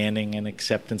understanding and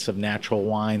acceptance of natural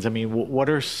wines? I mean, what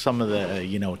are some of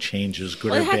the, changes,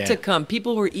 good or bad? It had to come.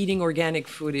 People were eating organic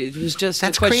food. It was just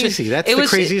That's crazy. That's the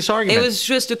craziest argument. It was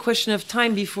just a question of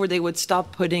time before they would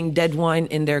stop putting dead wine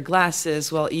in their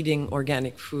glasses while eating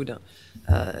organic food.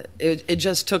 It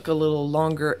just took a little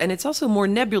longer. And it's also more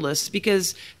nebulous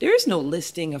because there is no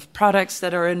listing of products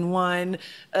that are in wine.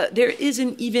 There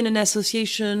isn't even an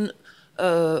association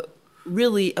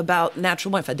really about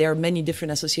natural wine. There are many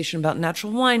different associations about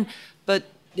natural wine, but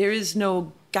there is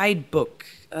no guidebook.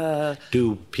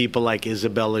 Do people like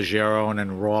Isabel Leggero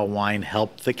and Raw Wine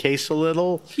help the case a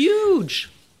little?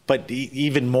 Huge. But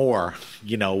even more,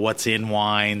 what's in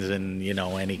wines and,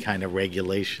 any kind of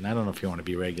regulation. I don't know if you want to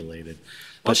be regulated.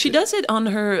 Well, she does it on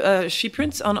her, she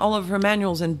prints on all of her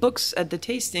manuals and books at the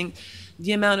tasting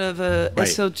the amount of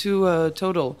SO2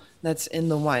 total that's in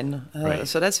the wine.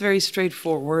 So that's very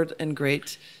straightforward and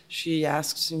great. She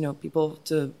asks, people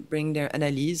to bring their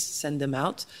analyses, send them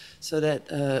out so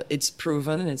that it's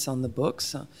proven and it's on the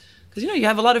books. Because, you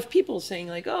have a lot of people saying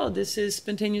like, oh, this is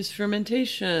spontaneous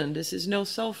fermentation. This is no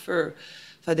sulfur.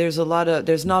 But there's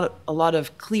not a lot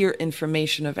of clear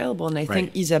information available. And I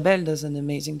think Isabelle does an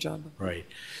amazing job. Right.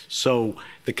 So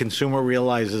the consumer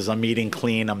realizes I'm eating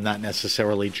clean. I'm not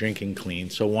necessarily drinking clean.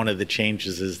 So one of the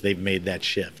changes is they've made that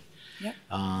shift. Yep.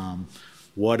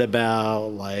 What about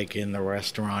like in the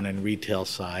restaurant and retail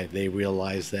side? They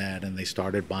realized that and they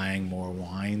started buying more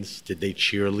wines. Did they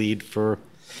cheerlead for,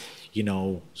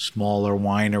 smaller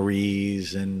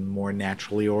wineries and more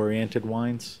naturally oriented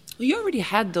wines? Well, you already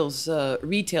had those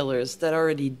retailers that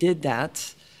already did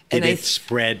that. Did it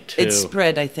spread too? It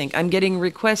spread, I think. I'm getting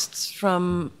requests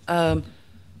from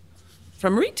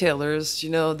retailers,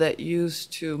 that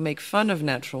used to make fun of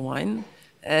natural wine.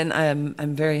 And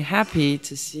I'm very happy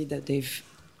to see that they've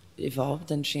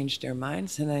evolved and changed their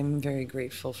minds, and I'm very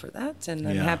grateful for that. And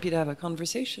I'm happy to have a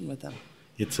conversation with them.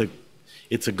 It's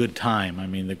a good time. I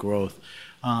mean, the growth.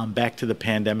 Back to the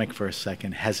pandemic for a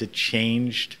second. Has it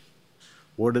changed?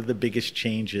 What are the biggest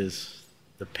changes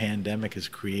the pandemic has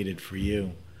created for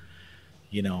you?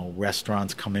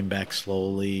 Restaurants coming back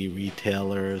slowly,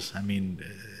 retailers. I mean,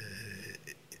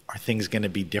 are things going to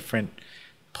be different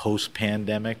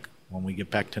post-pandemic when we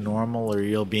get back to normal, or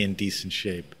you'll be in decent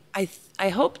shape? I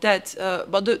hope that,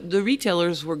 the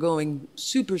retailers were going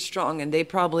super strong, and they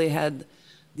probably had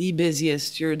the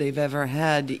busiest year they've ever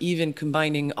had. Even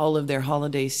combining all of their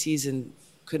holiday season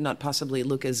could not possibly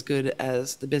look as good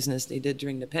as the business they did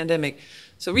during the pandemic.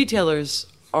 So retailers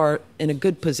are in a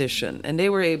good position, and they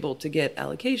were able to get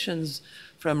allocations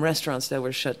from restaurants that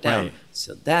were shut down. Right.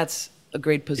 So that's a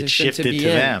great position to be in.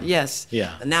 Them. Yes.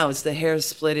 Yeah. And now it's the hair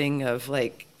splitting of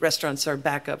like restaurants are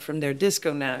back up from their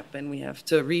disco nap, and we have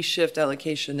to reshift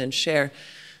allocation and share.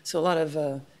 So a lot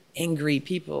of angry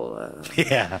people,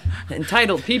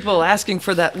 entitled people asking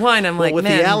for that wine. I'm like, with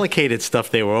the allocated stuff,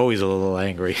 they were always a little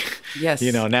angry. Yes.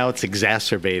 Now it's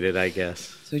exacerbated, I guess.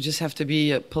 So we just have to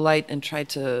be polite and try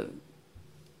to.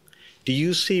 Do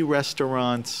you see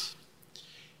restaurants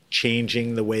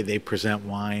changing the way they present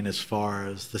wine as far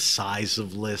as the size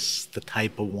of lists, the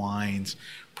type of wines,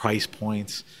 price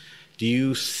points? Do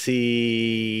you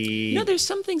see... There's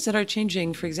some things that are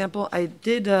changing. For example, I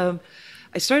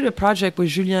started a project with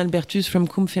Julien Albertus from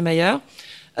Kumfemeyer,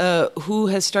 who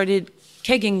has started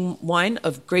kegging wine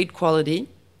of great quality.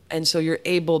 And so you're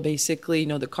able, basically,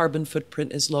 the carbon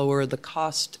footprint is lower, the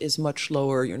cost is much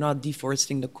lower, you're not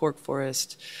deforesting the cork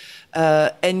forest.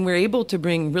 And we're able to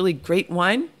bring really great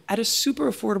wine at a super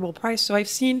affordable price. So I've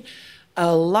seen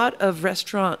a lot of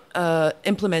restaurants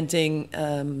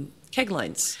implementing keg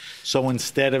lines. So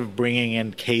instead of bringing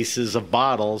in cases of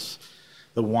bottles,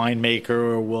 the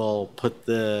winemaker will put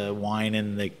the wine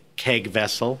in the keg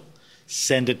vessel,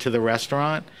 send it to the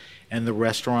restaurant, and the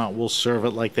restaurant will serve it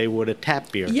like they would a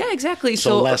tap beer. Yeah, exactly.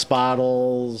 So less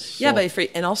bottles. Yeah,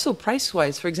 and also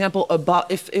price-wise. For example,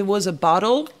 if it was in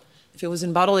bottle,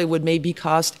 it would maybe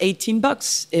cost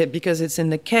 $18 because it's in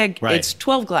the keg. Right. It's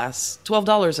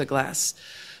 $12 a glass.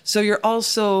 So you're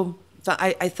also...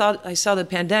 I saw the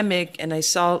pandemic, and I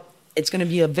saw it's going to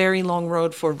be a very long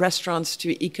road for restaurants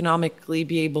to economically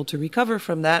be able to recover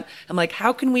from that. I'm like,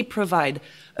 how can we provide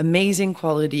amazing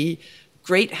quality,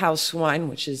 great house wine,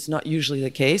 which is not usually the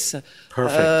case.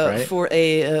 Perfect, right? For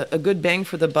a good bang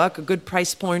for the buck, a good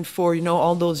price point for,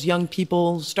 all those young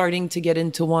people starting to get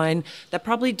into wine that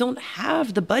probably don't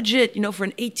have the budget, for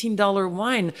an $18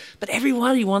 wine, but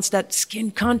everybody wants that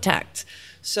skin contact.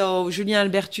 So Julien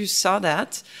Albertus saw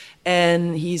that,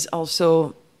 and he's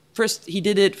also, first he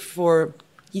did it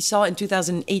he saw in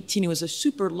 2018, it was a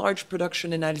super large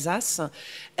production in Alsace.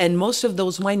 And most of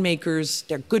those winemakers,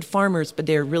 they're good farmers, but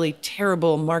they're really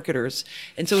terrible marketers.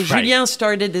 And so Julien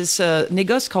started this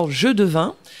négoce called Jeu de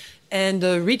Vin and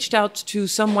reached out to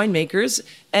some winemakers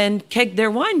and kegged their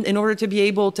wine in order to be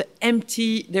able to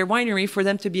empty their winery for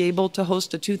them to be able to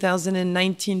host a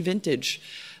 2019 vintage.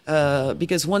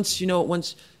 Because once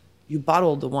you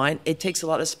bottle the wine, it takes a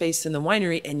lot of space in the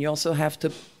winery, and you also have to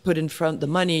put in front the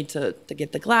money to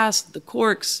get the glass, the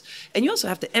corks, and you also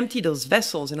have to empty those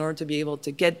vessels in order to be able to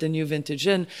get the new vintage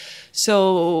in.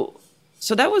 So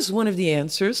that was one of the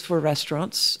answers for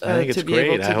restaurants. I think it's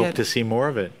great. I hope to see more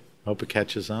of it. Hope it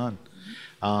catches on.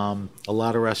 A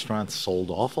lot of restaurants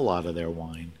sold off a lot of their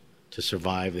wine to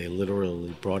survive. They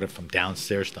literally brought it from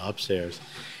downstairs to upstairs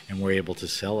and were able to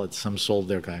sell it. Some sold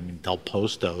Del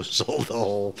Posto sold the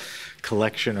whole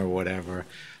collection or whatever.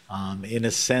 In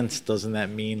a sense, doesn't that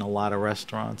mean a lot of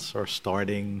restaurants are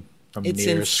starting from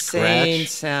near scratch? It's insane,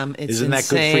 Sam. Isn't that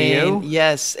good for you?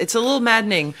 Yes. It's a little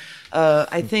maddening.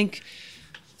 I think,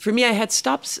 for me, I had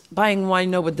stopped buying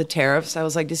wine with the tariffs. I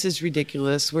was like, this is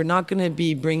ridiculous. We're not going to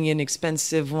be bringing in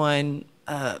expensive wine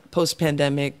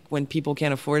post-pandemic when people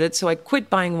can't afford it. So I quit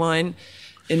buying wine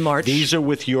in March. These are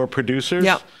with your producers?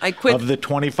 Yeah, I quit. Of the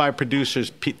 25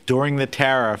 producers, during the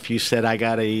tariff, you said, I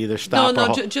got to either stop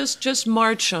or... just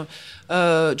March,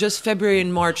 just February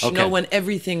and March, okay. When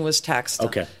everything was taxed.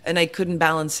 Okay. And I couldn't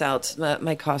balance out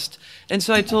my cost. And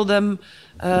so I told them,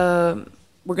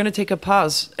 we're going to take a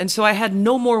pause. And so I had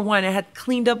no more wine. I had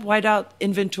cleaned up, wiped out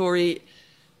inventory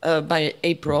by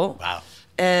April. Wow.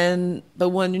 But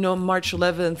when, March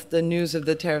 11th, the news of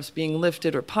the tariffs being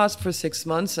lifted or paused for 6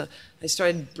 months, I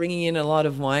started bringing in a lot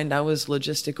of wine. That was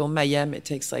logistical mayhem. It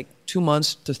takes like 2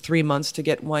 months to 3 months to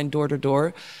get wine door to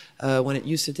door, when it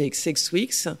used to take 6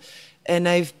 weeks. And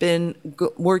I've been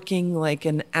working like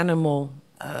an animal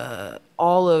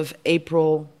all of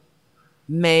April,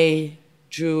 May,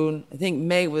 June. I think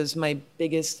May was my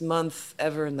biggest month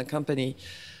ever in the company.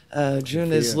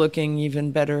 June is looking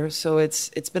even better. So it's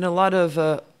been a lot of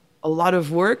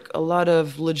work, a lot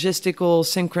of logistical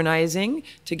synchronizing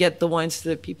to get the wines to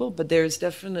the people. But there's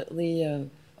definitely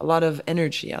a lot of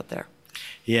energy out there.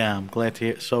 Yeah, I'm glad to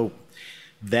hear. So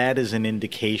that is an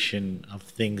indication of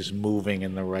things moving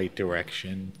in the right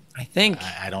direction. I think.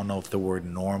 I don't know if the word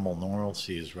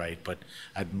normalcy is right, but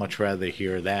I'd much rather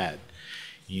hear that,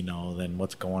 than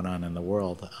what's going on in the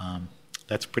world.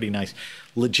 That's pretty nice.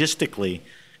 Logistically,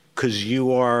 because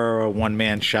you are a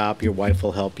one-man shop, your wife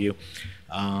will help you.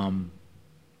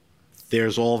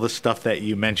 There's all the stuff that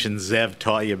you mentioned Zev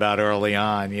taught you about early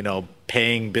on,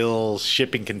 paying bills,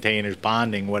 shipping containers,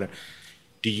 bonding, whatever.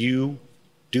 Do you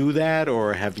do that,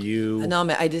 or have you? No,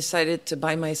 I decided to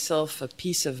buy myself a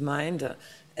peace of mind.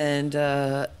 And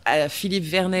Philippe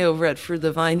Vernet over at Fruit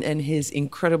de Vine and his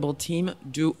incredible team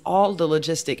do all the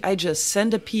logistic. I just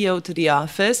send a PO to the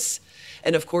office,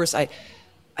 and of course I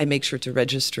make sure to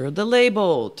register the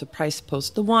label, to price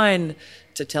post the wine,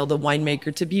 to tell the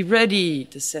winemaker to be ready,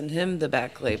 to send him the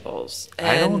back labels.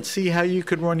 I don't see how you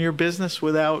could run your business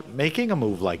without making a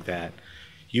move like that.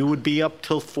 you would be up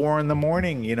till 4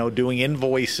 a.m, doing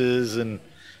invoices, and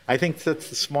I think that's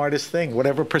the smartest thing.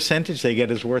 Whatever percentage they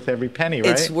get is worth every penny,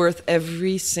 right? It's worth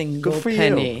every single Good for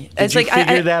penny. you. Did you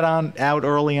figure that out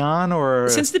early on, or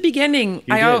since the beginning?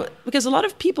 You did? Because a lot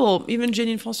of people, even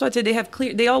Jenny and François,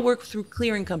 they all work through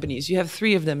clearing companies. You have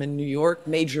 3 of them in New York,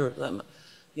 major of them.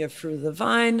 You have Fruit of the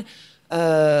Vine.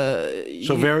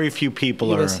 So very few people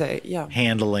USA, are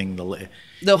handling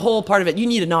the whole part of it. You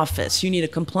need an office. You need a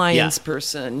compliance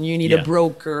person. You need a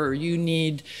broker. You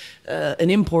need an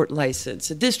import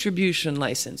license, a distribution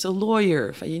license, a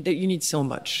lawyer. You need so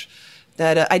much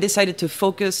that I decided to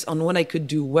focus on what I could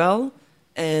do well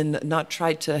and not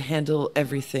try to handle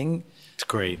everything. It's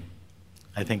great.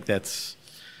 I think that's,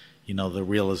 the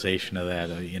realization of that,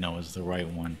 is the right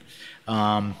one.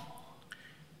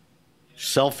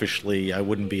 Selfishly, I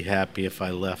wouldn't be happy if I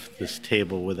left this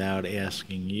table without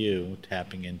asking you,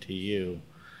 tapping into you,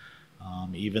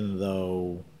 even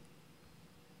though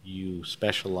you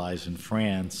specialize in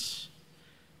France,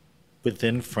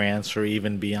 within France or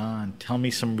even beyond. Tell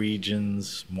me some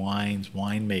regions, wines,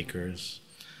 winemakers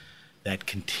that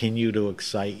continue to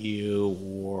excite you,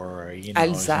 or,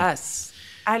 Alsace.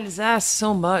 Alsace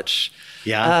so much.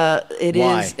 Yeah? It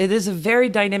Why? is a very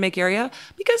dynamic area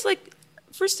because,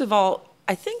 first of all,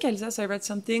 I think Alsace, I read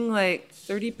something like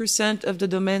 30% of the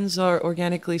domains are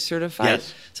organically certified.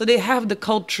 Yes. So they have the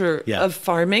culture of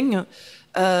farming.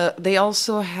 They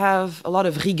also have a lot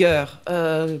of rigueur.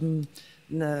 A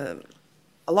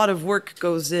lot of work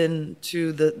goes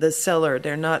into the cellar.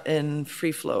 They're not in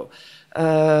free flow.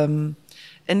 And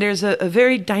there's a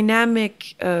very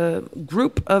dynamic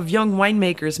group of young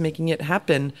winemakers making it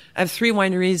happen. I have 3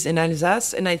 wineries in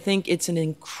Alsace, and I think it's an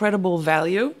incredible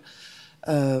value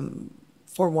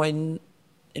for wine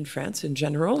in France in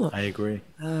general. I agree.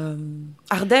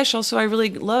 Ardèche also I really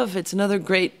love. It's another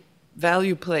great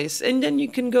value place. And then you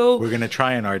can go... We're going to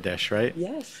try in Ardèche, right?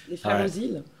 Yes, les Frères aux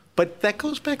Îles. But that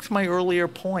goes back to my earlier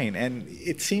point, and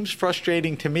it seems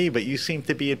frustrating to me, but you seem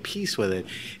to be at peace with it.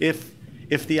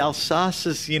 If the Alsace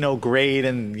is, great,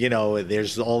 and,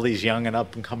 there's all these young and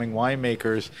up-and-coming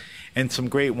winemakers, and some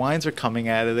great wines are coming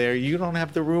out of there, you don't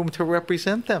have the room to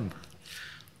represent them.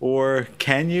 Or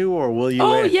can you, or will you?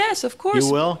 Oh, yes, of course.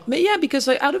 You will? But yeah, because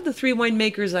out of the 3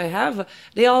 winemakers I have,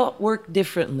 they all work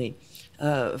differently.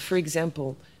 For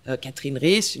example, Catherine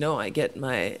Ries, I get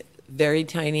my very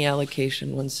tiny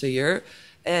allocation once a year,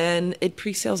 and it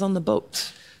pre-sales on the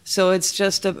boat. So it's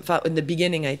just, in the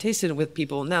beginning I tasted it with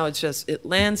people, now it's just, it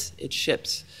lands, it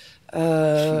ships.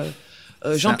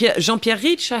 Jean-Pierre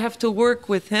Rich, I have to work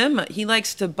with him. He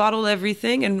likes to bottle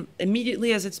everything, and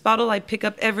immediately as it's bottled, I pick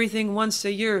up everything once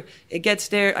a year. It gets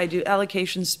there, I do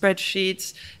allocation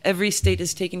spreadsheets, every state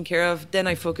is taken care of, then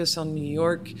I focus on New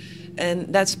York,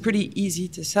 and that's pretty easy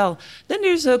to sell. Then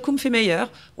there's Comfé Meilleur,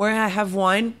 where I have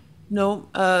wine,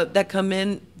 that come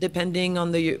in depending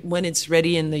on when it's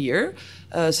ready in the year.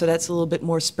 So that's a little bit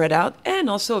more spread out. And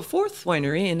also a 4th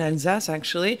winery in Alsace,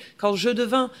 actually, called Jeu de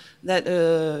Vin, that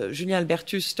Julien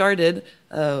Albertus started.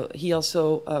 He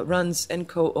also runs and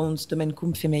co-owns Domaine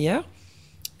Comfé Meilleur.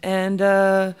 And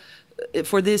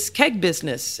for this keg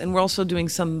business, and we're also doing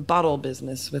some bottle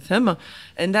business with him.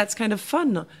 And that's kind of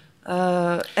fun.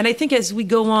 And I think as we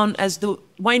go on, as the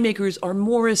winemakers are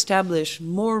more established,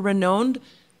 more renowned,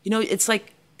 it's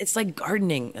like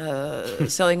gardening,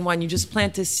 selling wine. You just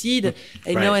plant a seed,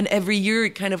 and every year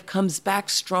it kind of comes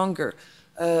back stronger.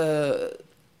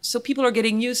 So people are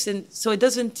getting used, and so it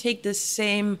doesn't take the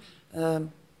same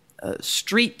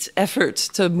street effort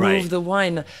to move the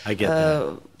wine. I get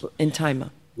that. In time.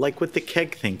 Like with the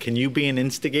keg thing, can you be an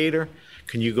instigator?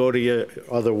 Can you go to your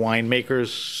other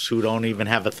winemakers who don't even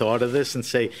have a thought of this and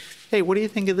say, hey, what do you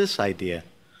think of this idea?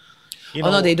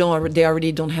 No, they don't. They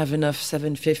already don't have enough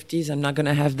 750s. I'm not going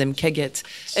to have them keg it.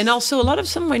 And also, a lot of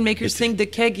some winemakers think the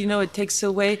keg, it takes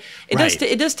away. It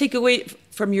does take away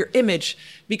from your image,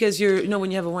 because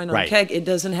when you have a wine on keg, it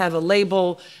doesn't have a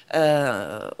label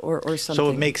or something. So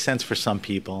it makes sense for some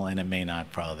people, and it may not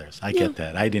for others. I get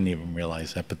that. I didn't even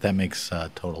realize that, but that makes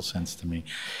total sense to me.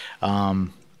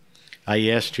 I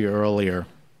asked you earlier.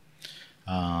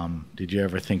 Did you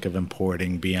ever think of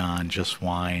importing beyond just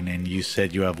wine? And you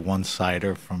said you have one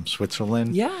cider from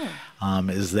Switzerland. Yeah.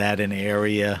 Is that an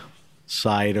area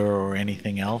cider or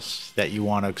anything else that you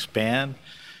want to expand?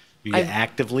 Are you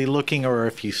actively looking, or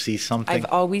if you see something? I've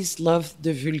always loved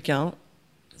the Vulcan.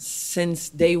 Since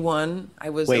day one, I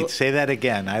was... Wait, say that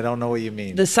again. I don't know what you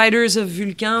mean. The ciders of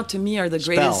Vulcan, to me, are the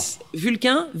greatest.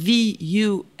 Vulcan,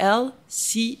 V-U-L-C-A-I-N.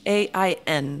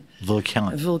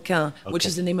 Vulcan. Vulcan, which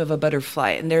is the name of a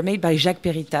butterfly. And they're made by Jacques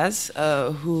Peritas,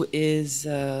 who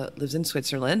lives in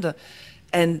Switzerland.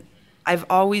 And I've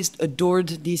always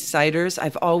adored these ciders.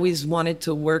 I've always wanted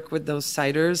to work with those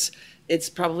ciders. It's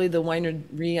probably the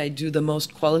winery I do the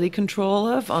most quality control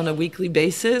of on a weekly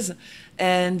basis.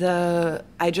 And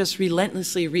I just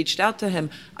relentlessly reached out to him.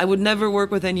 I would never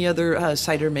work with any other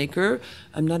cider maker.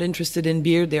 I'm not interested in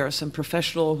beer. There are some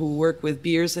professionals who work with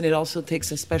beers, and it also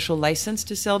takes a special license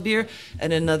to sell beer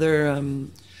and another.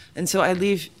 And so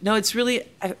it's really,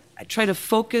 I try to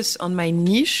focus on my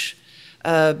niche.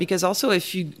 Because also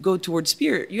if you go towards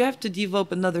beer, you have to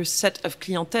develop another set of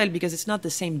clientele because it's not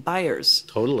the same buyers.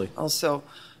 Totally. Also.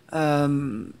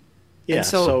 Yeah,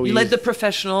 so you let the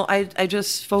professional, I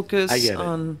just focus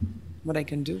on what I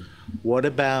can do. What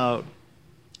about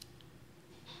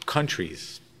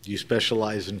countries? You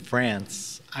specialize in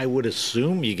France. I would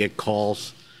assume you get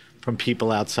calls from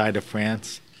people outside of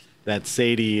France that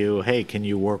say to you, hey, can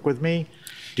you work with me?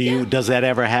 Does that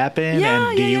ever happen?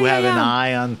 And do you have an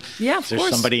eye on, is there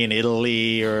somebody in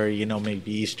Italy or,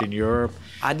 maybe Eastern Europe?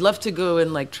 I'd love to go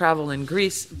and travel in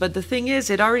Greece. But the thing is,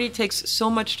 it already takes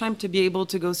so much time to be able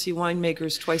to go see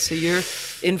winemakers twice a year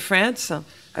in France.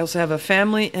 I also have a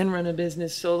family and run a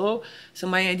business solo. So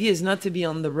my idea is not to be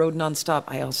on the road nonstop.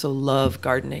 I also love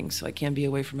gardening, so I can't be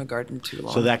away from a garden too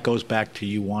long. So that goes back to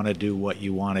you want to do what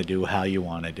you want to do, how you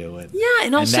want to do it. Yeah,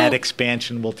 and also... And that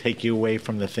expansion will take you away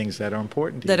from the things that are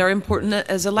important to you. That are important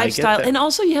as a lifestyle. And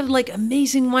also you have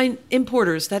amazing wine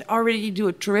importers that already do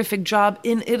a terrific job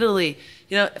in Italy.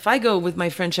 If I go with my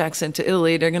French accent to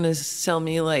Italy, they're going to sell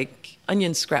me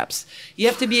onion scraps. You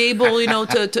have to be able,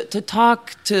 to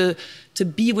talk, to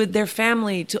be with their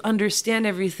family, to understand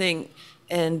everything.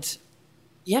 And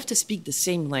you have to speak the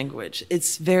same language.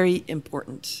 It's very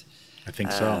important. I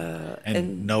think so.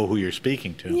 And know who you're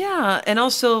speaking to. Yeah. And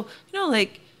also, the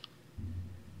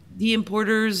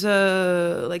importers,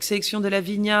 like Sélection de la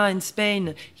Viña in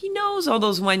Spain, he knows all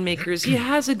those winemakers. He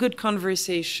has a good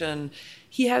conversation.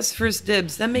 He has first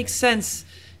dibs. That makes sense.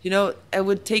 It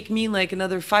would take me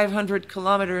another 500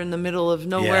 kilometers in the middle of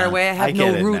nowhere where I have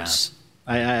no roots.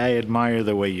 I admire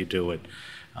the way you do it.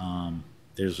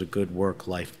 There's a good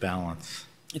work-life balance.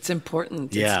 It's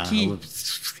important. Yeah. It's key.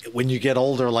 When you get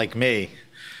older like me,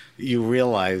 you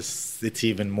realize it's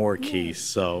even more key. Yeah.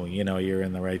 So, you're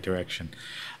in the right direction.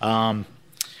 All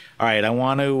right. I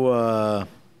want to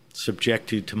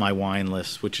subject you to my wine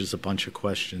list, which is a bunch of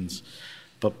questions.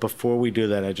 But before we do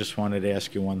that, I just wanted to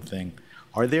ask you one thing.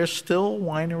 Are there still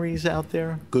wineries out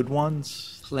there, good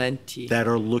ones? Plenty. That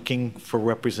are looking for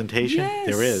representation? Yes.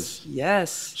 There is.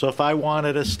 Yes. So if I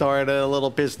wanted to start a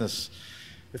little business,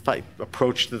 if I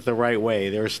approached it the right way,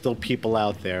 there are still people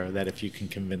out there that if you can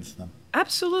convince them.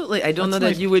 Absolutely. I don't know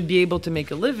that you would be able to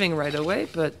make a living right away,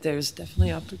 but there's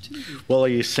definitely opportunity. Well, are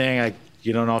you saying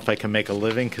you don't know if I can make a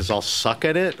living because I'll suck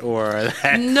at it, or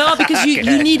no? Because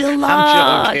you need a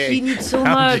lot. I'm joking. You need so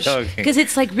much. Because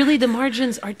it's really the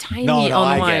margins are tiny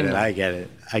on wine. I get it.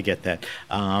 I get that.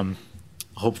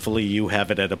 Hopefully you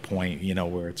have it at a point,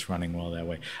 where it's running well that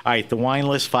way. All right, the wine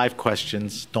list, 5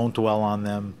 questions. Don't dwell on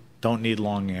them. Don't need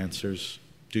long answers.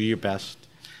 Do your best.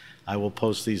 I will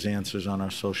post these answers on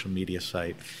our social media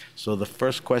site. So the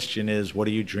first question is, what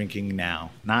are you drinking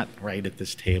now? Not right at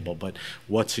this table, but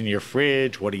what's in your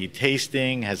fridge? What are you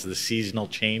tasting? Has the seasonal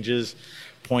changes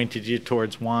pointed you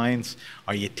towards wines?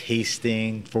 Are you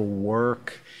tasting for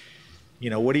work?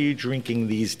 What are you drinking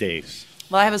these days?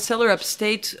 Well, I have a cellar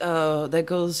upstate that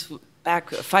goes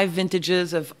back 5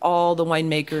 vintages of all the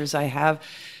winemakers I have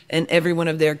and every one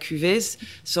of their cuvées.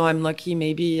 So I'm lucky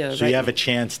maybe... so you have a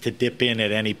chance to dip in at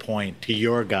any point to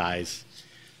your guys.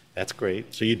 That's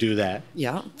great. So you do that.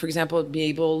 Yeah. For example,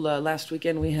 last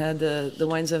weekend we had the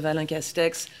wines of Alain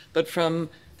Castex, but from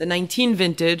the 19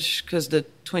 vintage, because the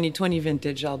 2020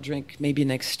 vintage I'll drink maybe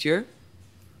next year.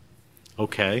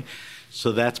 Okay.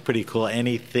 So that's pretty cool.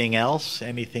 Anything else?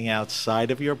 Anything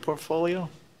outside of your portfolio?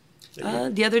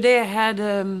 The other day I had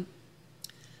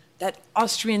that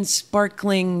Austrian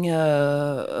sparkling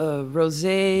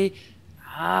rosé.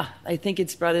 I think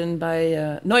it's brought in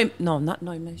by not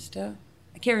Neumeister.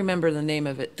 I can't remember the name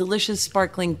of it. Delicious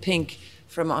sparkling pink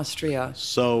from Austria.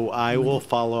 So I will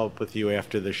follow up with you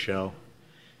after the show,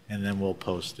 and then we'll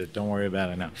post it. Don't worry about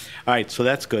it now. All right, so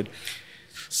that's good.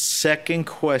 Second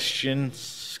question,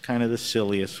 kind of the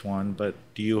silliest one, but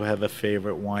do you have a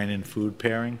favorite wine and food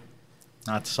pairing?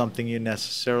 Not something you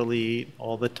necessarily eat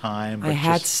all the time. But I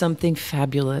had something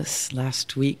fabulous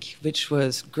last week, which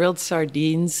was grilled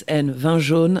sardines and vin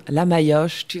jaune La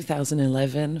Maillotche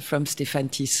 2011 from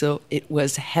Stéphane Tissot. It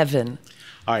was heaven.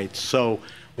 All right, so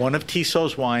one of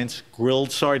Tissot's wines,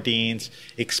 grilled sardines.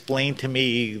 Explain to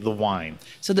me the wine.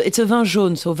 So it's a vin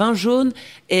jaune. So vin jaune,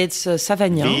 it's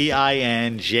Savagnin.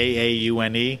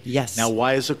 Vinjaune. Yes. Now,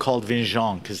 why is it called vin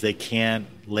jaune? Because they can't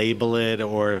label it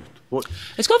or what?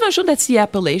 It's called vin jaune. That's the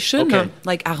appellation. Okay.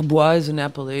 Like Arbois is an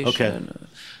appellation.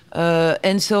 Okay.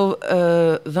 And so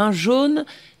vin jaune,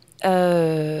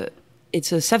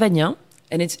 it's a Savagnin,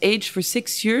 and it's aged for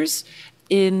 6 years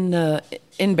in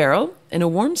barrel in a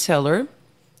warm cellar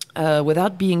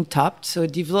without being topped. So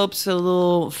it develops a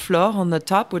little fleur on the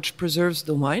top, which preserves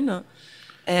the wine.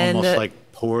 And Almost like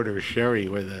port or sherry,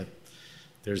 where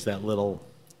there's that little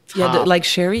top. Yeah, like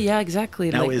sherry. Yeah,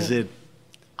 exactly. Now, like is that. it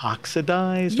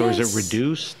oxidized or is it Yes.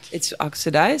 reduced? It's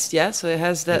oxidized, yeah. So it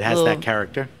has that. It has little, that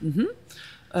character.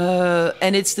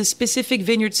 and it's the specific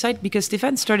vineyard site because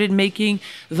Stéphane started making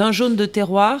vin jaune de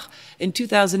terroir in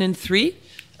 2003.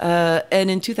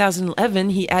 And in 2011,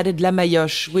 he added La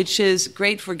Maillotche, which is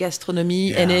great for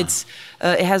gastronomy. And it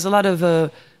has a lot of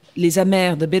les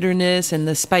amers, the bitterness and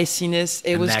the spiciness.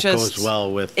 It And was that just goes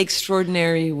well with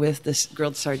extraordinary with this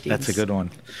grilled sardines. That's a good one.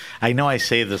 I know I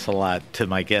say this a lot to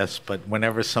my guests, but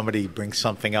whenever somebody brings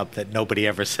something up that nobody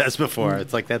ever says before,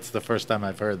 it's like that's the first time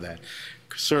I've heard that.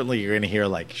 Certainly you're going to hear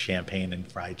like champagne and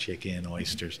fried chicken,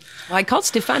 oysters. Well, I called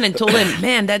Stéphane and told him,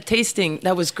 man, that tasting,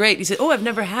 that was great. He said, oh, I've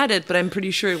never had it, but I'm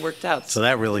pretty sure it worked out. So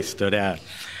that really stood out.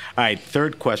 All right,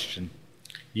 third question.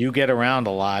 You get around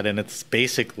a lot, and it's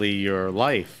basically your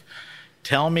life.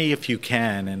 Tell me if you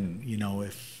can, and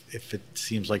if it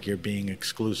seems like you're being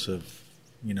exclusive,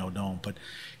 don't. But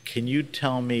can you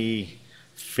tell me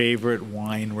favorite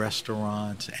wine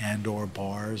restaurants and or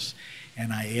bars?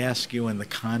 And I ask you in the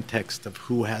context of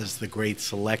who has the great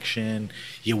selection.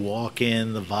 You walk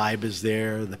in, the vibe is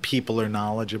there, the people are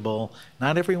knowledgeable.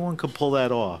 Not everyone can pull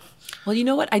that off. Well, you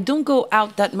know what? I don't go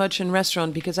out that much in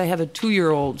restaurant because I have a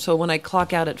 2-year-old. So when I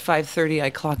clock out at 5:30, I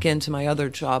clock into my other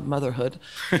job, motherhood.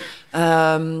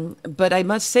 But I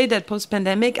must say that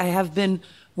post-pandemic, I have been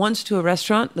once to a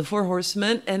restaurant, the Four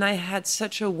Horsemen, and I had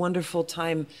such a wonderful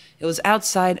time. It was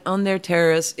outside on their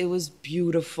terrace. It was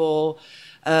beautiful.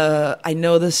 I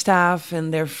know the staff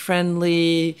and they're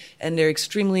friendly and they're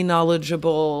extremely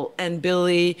knowledgeable. And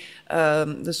Billy,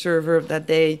 the server, that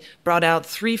day brought out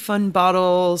 3 fun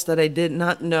bottles that I did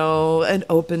not know and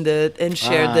opened it and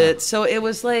shared it. So it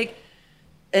was like,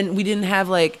 and we didn't have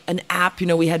like an app,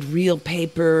 we had real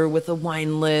paper with a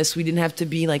wine list. We didn't have to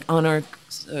be like on our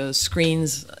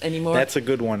screens anymore. That's a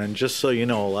good one. And just so you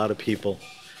know, a lot of people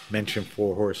mention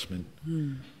Four Horsemen.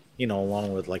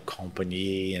 Along with like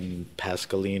Compagnie and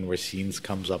Pascaline, Racines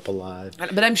comes up a lot.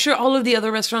 But I'm sure all of the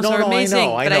other restaurants are amazing.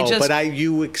 I know. But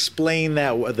you explain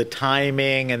that the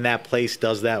timing and that place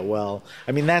does that well.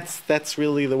 I mean, that's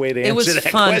really the way to answer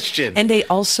that question. And they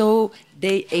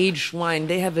age wine.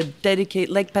 They have a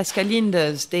dedicated, like Pascaline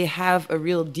does. They have a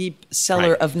real deep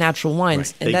cellar of natural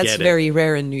wines, and that's very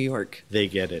rare in New York. They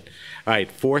get it. All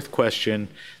right, fourth question.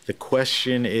 The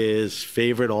question is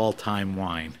favorite all-time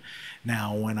wine.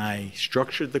 Now, when I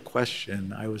structured the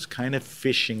question, I was kind of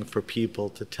fishing for people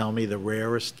to tell me the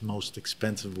rarest, most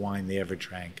expensive wine they ever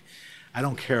drank. I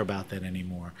don't care about that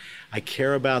anymore. I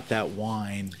care about that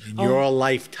wine in your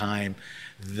lifetime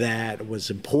that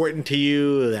was important to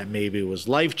you, that maybe was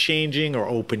life-changing or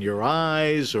opened your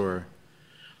eyes, or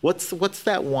what's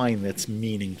that wine that's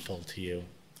meaningful to you?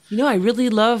 I really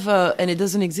love, and it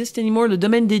doesn't exist anymore, Le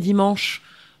Domaine des Dimanches.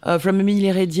 From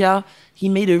Émile Heredia. He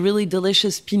made a really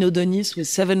delicious Pinot Donis with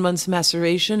 7 months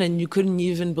maceration, and you couldn't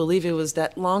even believe it was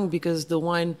that long because the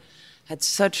wine had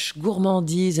such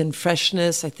gourmandise and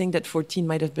freshness. I think that 14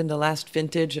 might have been the last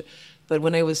vintage, but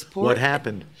when I was poor... What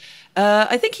happened?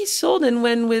 I think he sold and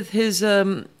went with his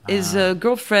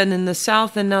girlfriend in the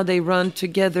south, and now they run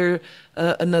together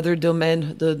another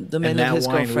domaine, the domaine of his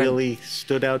girlfriend. And that wine really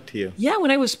stood out to you? Yeah, when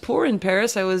I was poor in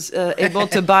Paris, I was able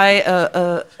to buy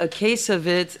a case of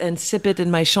it and sip it in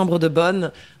my chambre de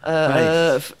bonne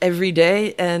every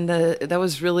day, and that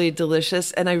was really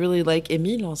delicious. And I really like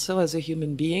Émile also as a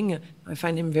human being. I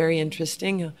find him very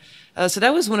interesting. So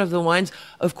that was one of the wines.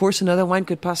 Of course, another wine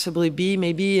could possibly be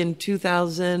maybe in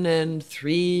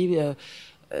 2003,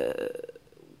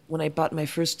 when I bought my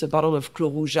first bottle of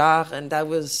Clos Rougeard, and that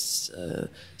was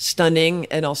stunning.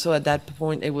 And also at that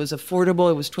point, it was affordable.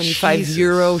 It was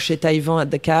 €25 chez Taïwan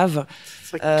at the Cave.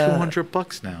 It's like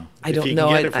 $200 now. I don't know.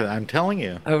 I'm telling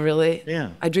you. Oh, really?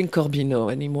 Yeah. I drink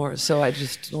Corbineau anymore, so I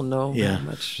just don't know how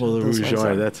much. Well, the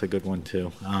Rougeard, that's a good one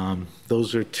too.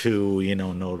 Those are 2,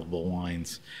 notable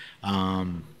wines. I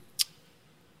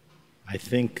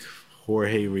think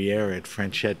Jorge Riviere at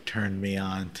Frenchette turned me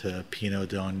on to Pinot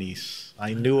Donis.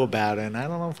 I knew about it, and I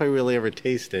don't know if I really ever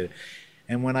tasted it.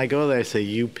 And when I go there, I say,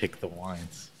 you pick the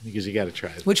wines because you got to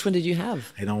try it. Which one did you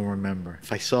have? I don't remember.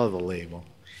 If I saw the label.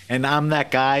 And I'm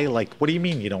that guy, like, what do you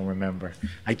mean you don't remember?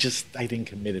 I didn't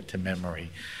commit it to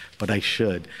memory, but I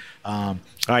should. All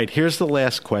right, here's the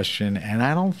last question. And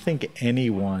I don't think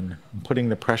anyone, I'm putting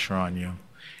the pressure on you,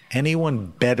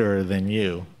 anyone better than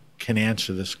you can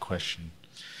answer this question.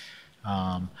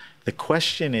 The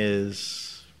question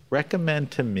is,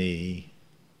 recommend to me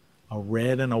a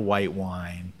red and a white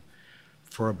wine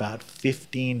for about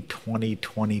 15, 20,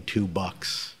 22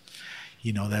 bucks.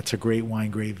 You know, that's a great wine,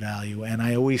 great value. And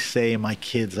I always say my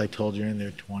kids, I told you, in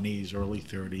their 20s, early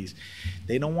 30s,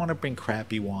 they don't want to bring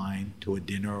crappy wine to a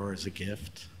dinner or as a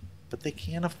gift, but they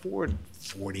can't afford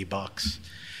 40 bucks.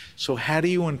 So how do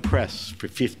you impress for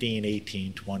 15,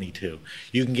 18, 22?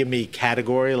 You can give me a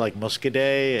category like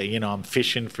Muscadet. You know, I'm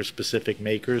fishing for specific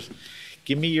makers.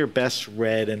 Give me your best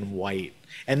red and white.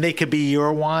 And they could be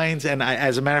your wines. And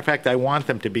as a matter of fact, I want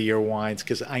them to be your wines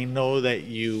because I know that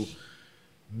you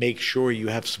make sure you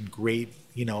have some great,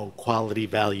 you know, quality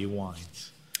value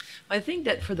wines. I think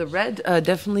that for the red,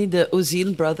 definitely the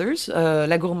Ozil brothers,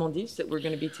 La Gourmandise, that we're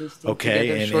going to be tasting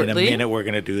together shortly. In a minute we're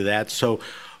going to do that. So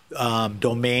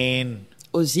Domaine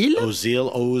Ozil,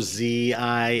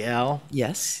 Ozil.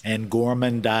 Yes. And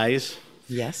Gourmandise.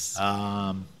 Yes.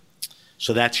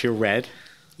 So that's your red.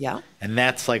 Yeah. And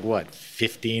that's like what,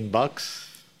 15 bucks?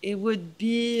 It would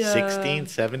be 16,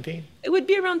 17? It would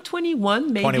be around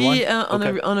 21, maybe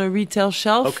 21? On a retail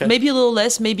shelf. Okay. Maybe a little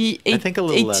less, maybe 8, I think a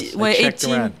little less. I checked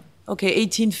around. Okay,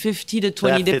 18.50 to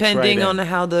 20, that fits depending right on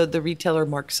how the retailer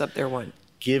marks up their wine.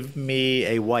 Give me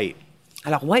a white.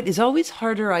 Alors, white is always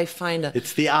harder, I find.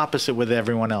 It's the opposite with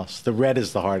everyone else. The red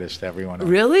is the hardest to everyone else.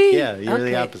 Really? Yeah, you're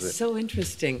the opposite. So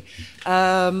interesting.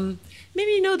 Maybe,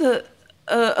 you know,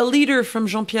 a liter from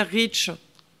Jean-Pierre Riche,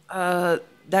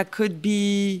 that could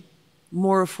be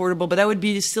more affordable, but that would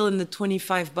be still in the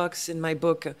 25 bucks in my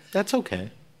book. That's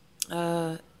okay.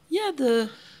 Yeah, the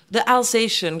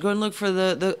Alsatian. Go and look for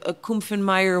the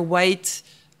Kumpfenmeyer white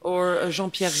or a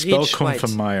Jean-Pierre Riche white. Spell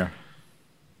Kumpfenmeyer.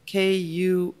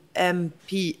 Kumpf,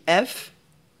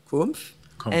 Kumpf,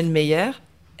 and Meyer,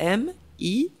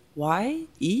 Meyer.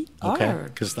 Okay,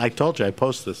 because I told you, I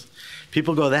post this.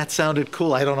 People go, that sounded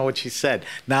cool. I don't know what she said.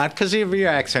 Not because of your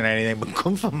accent or anything, but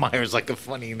Kumpfenmeyer is like a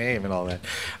funny name and all that.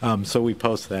 So we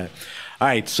post that. All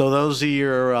right, so those are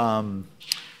your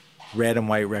red and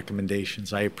white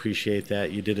recommendations. I appreciate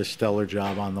that. You did a stellar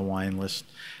job on the wine list.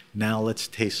 Now let's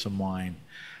taste some wine.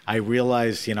 I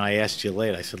realized, you know, I asked you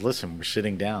late. I said, listen, we're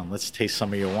sitting down. Let's taste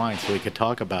some of your wine so we could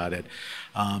talk about it.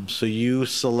 So you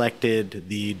selected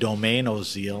the Domaine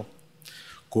Ozil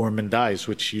Gourmandise,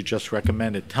 which you just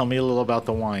recommended. Tell me a little about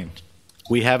the wine.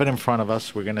 We have it in front of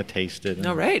us. We're going to taste it.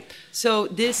 All right. So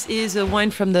this is a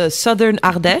wine from the southern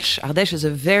Ardèche. Ardèche is a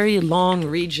very long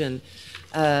region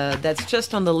that's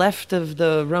just on the left of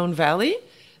the Rhone Valley.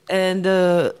 And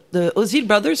the Ozil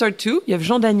brothers are two. You have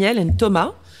Jean-Daniel and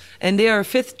Thomas. And they are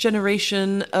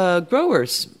fifth-generation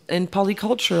growers in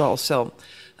polyculture also,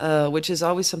 which is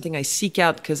always something I seek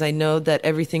out because I know that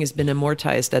everything has been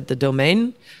amortized at the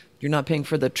domain. You're not paying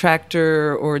for the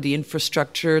tractor or the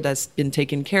infrastructure that's been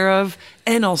taken care of.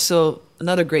 And also,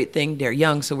 another great thing, they're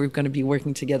young, so we're going to be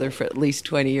working together for at least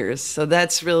 20 years. So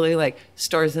that's really like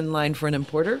stars in line for an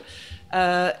importer.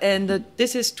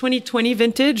 This is 2020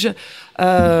 vintage,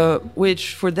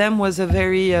 which for them was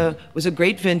a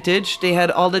great vintage. They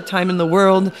had all the time in the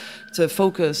world to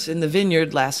focus in the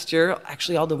vineyard last year.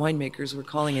 Actually, all the winemakers were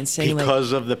calling and saying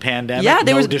because of the pandemic. Yeah,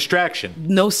 there was distraction,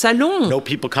 no salon, no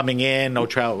people coming in, no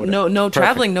travel, no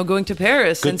traveling, no going to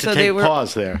Paris. Good and to so take they were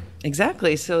pause there.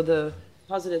 Exactly. So the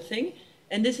positive thing,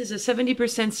 and this is a 70%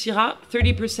 Syrah,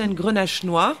 30% Grenache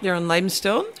Noir. They're on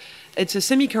limestone. It's a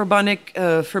semi-carbonic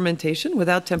fermentation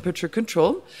without temperature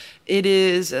control. It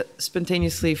is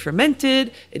spontaneously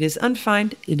fermented, it is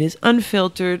unfined, it is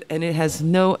unfiltered, and it has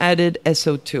no added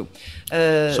SO2.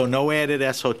 So no added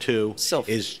SO2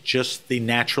 is just the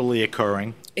naturally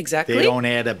occurring. Exactly. They don't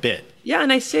add a bit. Yeah,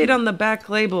 and I say it on the back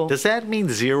label. Does that mean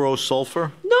zero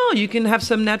sulfur? No, you can have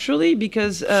some naturally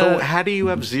because... so how do you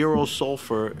have zero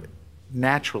sulfur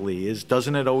naturally?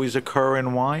 Doesn't it always occur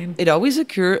in wine? It always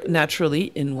occurs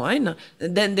naturally in wine.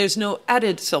 Then there's no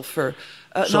added sulfur.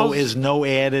 Is no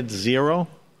added zero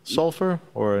sulfur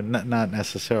or not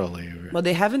necessarily? Well,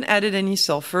 they haven't added any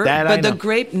sulfur, but the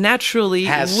grape naturally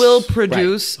will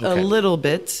produce a little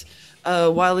bit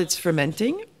while it's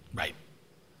fermenting. Right.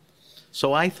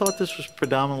 So I thought this was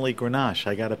predominantly Grenache.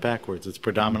 I got it backwards. It's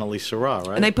predominantly Syrah,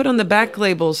 right? And I put on the back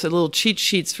labels little cheat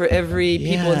sheets for every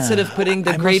people instead of putting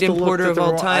the great importer of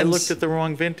all times. I looked at the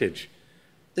wrong vintage.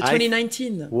 The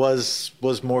 2019 was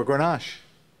more Grenache.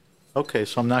 Okay,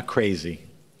 so I'm not crazy.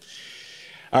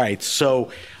 All right,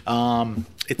 so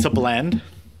it's a blend.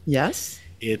 Yes.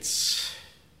 It's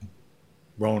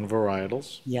Rhone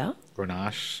varietals. Yeah.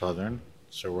 Grenache, Southern,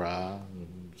 Syrah,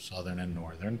 Southern and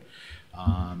Northern.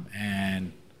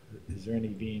 And is there any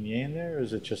Viognier in there, or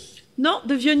is it just... No,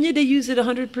 the Viognier, they use it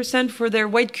 100% for their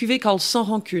white cuvée called Sans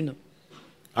Rancune.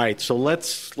 All right, so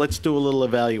let's do a little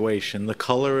evaluation. The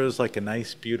color is like a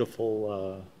nice,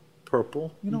 beautiful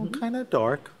purple, kind of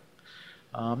dark.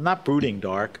 Not brooding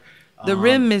dark. The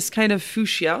rim is kind of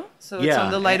fuchsia, so it's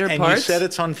on the lighter and parts. You said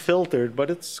it's unfiltered,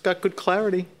 but it's got good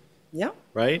clarity. Yeah.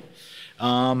 Right?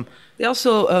 They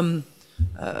also,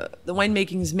 the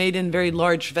winemaking is made in very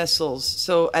large vessels.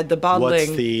 So at the bottling...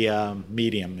 What's the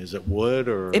medium? Is it wood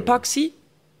or... Epoxy.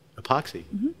 Epoxy?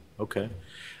 Mm-hmm. Okay.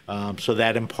 So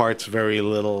that imparts very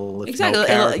little, exactly. No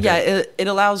character. It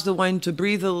allows the wine to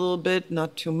breathe a little bit,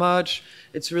 not too much.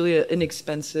 It's really an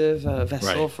inexpensive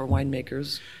vessel for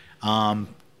winemakers.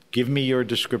 Give me your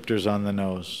descriptors on the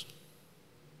nose.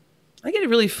 I get it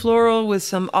really floral with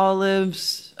some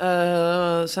olives,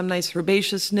 some nice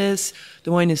herbaceousness.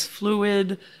 The wine is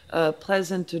fluid,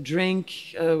 pleasant to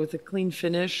drink, with a clean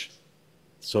finish.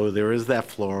 So there is that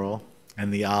floral,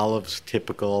 and the olives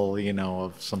typical,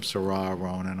 of some Syrah,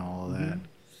 Rhone, and all of that.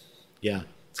 Yeah.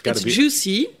 It's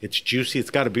juicy. It's juicy. It's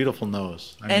got a beautiful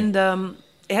nose. It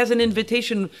has an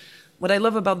invitation. What I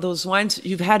love about those wines,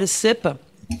 you've had a sip,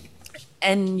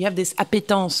 and you have this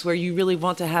appétence where you really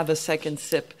want to have a second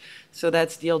sip. So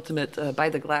that's the ultimate by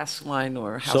the glass wine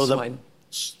or house wine.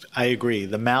 I agree.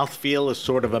 The mouthfeel is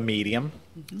sort of a medium.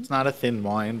 Mm-hmm. It's not a thin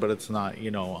wine, but it's not,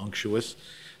 unctuous.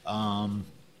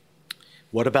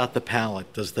 What about the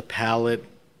palate? Does the palate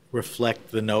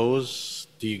reflect the nose?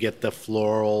 Do you get the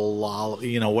floral,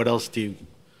 what else do you...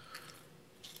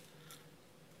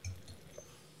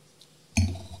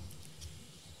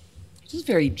 It's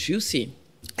very juicy.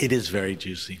 It is very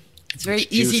juicy. It's very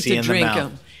easy to drink.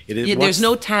 There's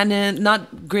no tannin,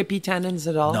 not grippy tannins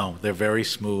at all. No, they're very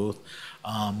smooth.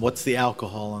 What's the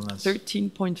alcohol in this?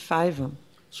 13.5.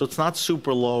 So it's not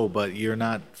super low, but you're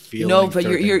not feeling... No, but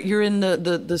you're in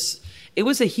the it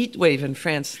was a heat wave in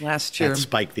France last year. That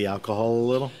spiked the alcohol a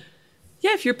little?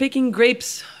 Yeah, if you're picking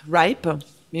grapes ripe,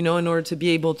 in order to be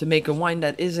able to make a wine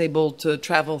that is able to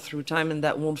travel through time and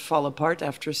that won't fall apart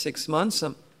after 6 months,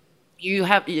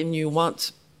 you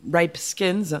want ripe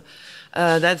skins.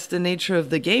 That's the nature of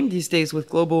the game these days with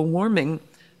global warming.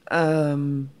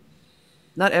 Not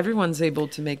everyone's able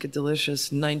to make a delicious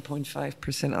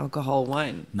 9.5% alcohol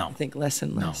wine. No, I think less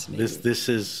and less. No, maybe. this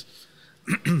is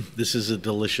this is a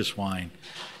delicious wine,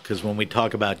 because when we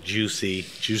talk about juicy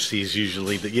is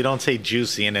usually you don't say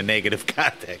juicy in a negative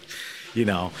context.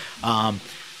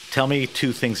 Tell me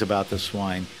two things about this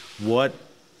wine. What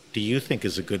do you think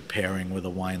is a good pairing with a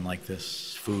wine like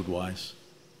this, food-wise?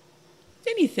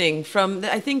 Anything from,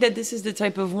 I think that this is the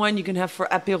type of wine you can have for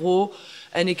apéro,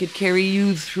 and it could carry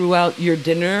you throughout your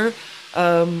dinner.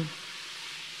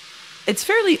 It's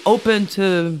fairly open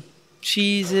to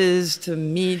cheeses, to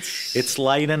meats. It's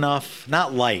light enough,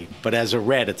 not light, but as a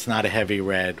red, it's not a heavy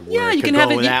red. Yeah, you can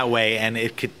have it that way, and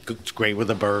it's great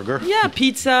with a burger. Yeah,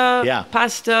 pizza,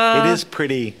 pasta. It is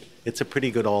pretty. It's a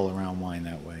pretty good all-around wine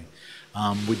that way.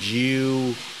 Would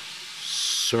you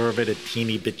serve it a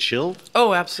teeny bit chilled?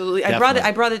 Oh, absolutely. I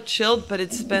brought it chilled, but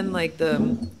it's been like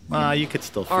you could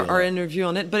still feel our interview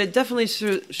on it. But it definitely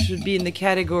should be in the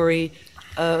category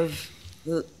of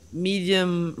the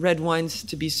medium red wines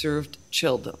to be served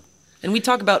chilled. And we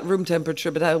talk about room temperature,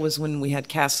 but that was when we had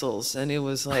castles, and it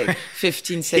was like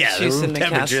 15 Celsius in the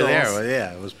castles.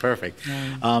 There, it was perfect.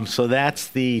 Yeah. So that's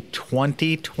the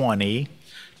 2020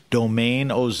 Domaine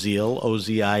Ozil,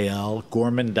 O-Z-I-L,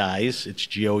 Gourmandise. It's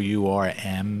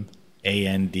Gourmandisc.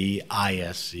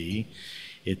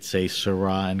 It's a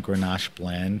Syrah and Grenache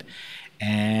blend,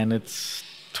 and it's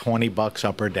 $20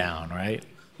 up or down, right?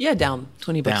 Yeah, down.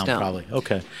 $20 down. Probably.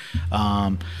 Okay.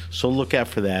 So look out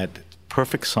for that.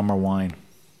 Perfect summer wine,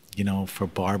 for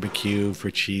barbecue,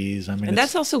 for cheese. And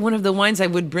that's also one of the wines I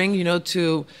would bring,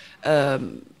 to a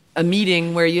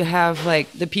meeting where you have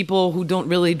like the people who don't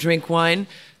really drink wine,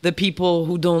 the people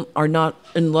who are not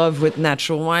in love with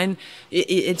natural wine.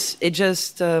 I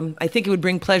think it would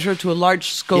bring pleasure to a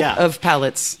large scope of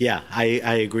palates. Yeah,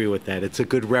 I agree with that. It's a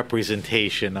good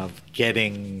representation of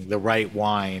getting the right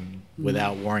wine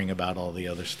without worrying about all the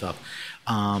other stuff.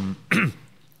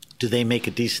 Do they make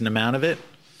a decent amount of it?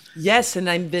 Yes, and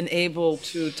I've been able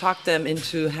to talk them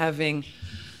into having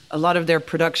a lot of their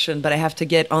production, but I have to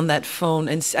get on that phone,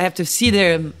 and I have to see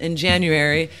them in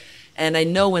January. And I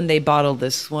know when they bottle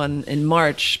this one in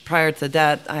March, prior to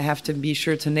that, I have to be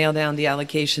sure to nail down the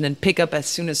allocation and pick up as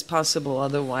soon as possible.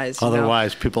 Otherwise, People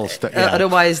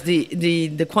otherwise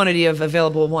the quantity of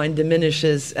available wine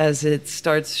diminishes as it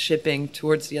starts shipping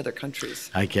towards the other countries.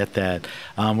 I get that.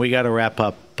 We got to wrap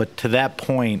up. But to that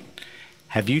point,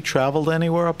 have you traveled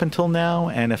anywhere up until now?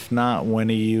 And if not,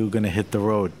 when are you going to hit the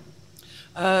road?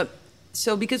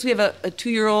 So because we have a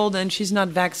 2-year-old and she's not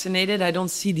vaccinated, I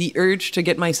don't see the urge to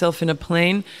get myself in a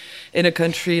plane in a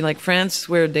country like France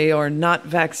where they are not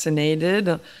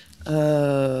vaccinated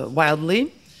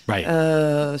wildly. Right.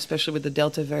 Especially with the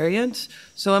Delta variant.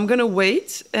 So I'm going to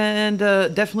wait, and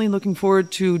definitely looking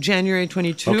forward to January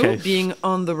 22 being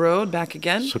on the road back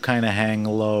again. So kind of hang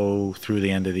low through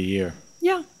the end of the year.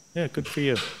 Yeah. Yeah, good for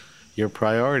you. Your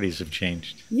priorities have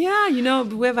changed. Yeah,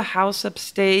 we have a house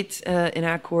upstate in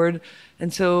Accord,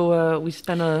 and so we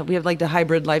have like the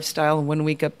hybrid lifestyle, 1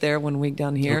 week up there, 1 week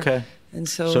down here. Okay. And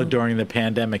so during the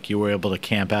pandemic, you were able to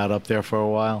camp out up there for a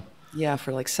while? Yeah,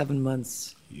 for like 7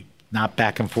 months. Not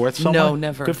back and forth so much? No,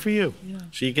 never. Good for you. Yeah.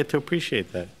 So you get to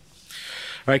appreciate that.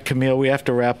 All right, Camille, we have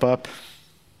to wrap up.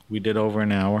 We did over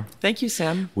an hour. Thank you,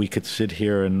 Sam. We could sit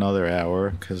here another hour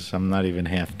because I'm not even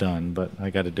half done, but I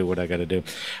got to do what I got to do.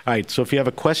 All right, so if you have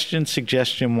a question,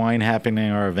 suggestion, wine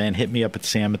happening, or event, hit me up at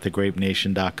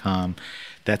sam@thegrapenation.com.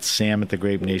 That's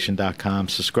sam@thegrapenation.com.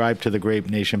 Subscribe to the Grape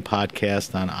Nation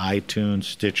podcast on iTunes,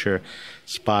 Stitcher,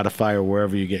 Spotify, or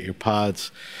wherever you get your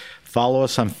pods. Follow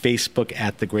us on Facebook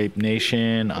at The Grape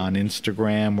Nation. On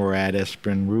Instagram, we're at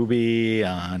Espen Ruby.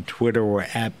 On Twitter, we're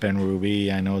at Ben Ruby.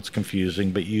 I know it's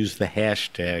confusing, but use the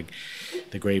hashtag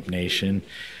The Grape Nation.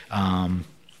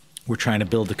 We're trying to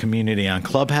build a community on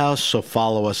Clubhouse, so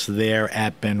follow us there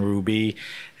at Ben Ruby.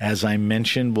 As I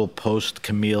mentioned, we'll post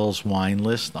Camille's wine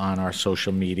list on our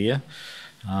social media.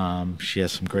 She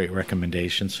has some great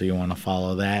recommendations, so you want to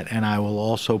follow that. And I will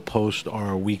also post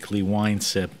our weekly wine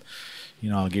sip.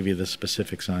 I'll give you the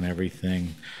specifics on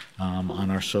everything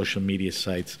on our social media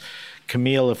sites.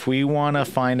 Camille, if we want to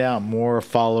find out more,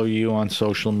 follow you on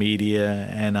social media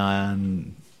and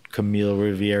on Camille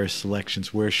Riviere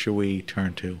Selections, where should we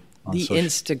turn to?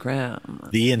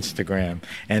 Instagram. The Instagram.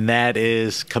 And that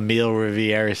is Camille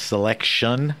Riviere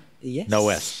Selection? Yes. No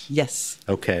S? Yes.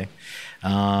 Okay.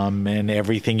 And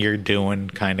everything you're doing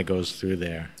kind of goes through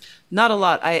there. Not a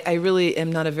lot. I really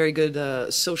am not a very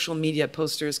good social media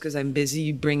posters because I'm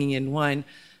busy bringing in wine,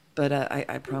 but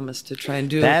I promise to try and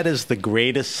do that. Is the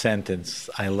greatest sentence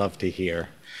I love to hear,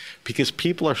 because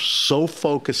people are so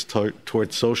focused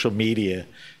towards social media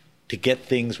to get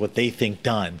things what they think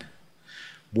done,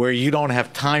 where you don't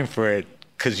have time for it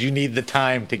because you need the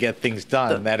time to get things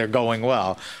done that are going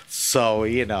well. So,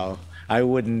 I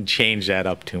wouldn't change that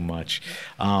up too much.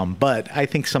 But I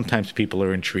think sometimes people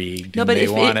are intrigued and they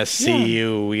want to see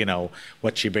you,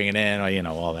 what you're bringing in, or,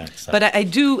 all that stuff. But I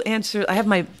do answer. I have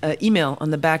my email on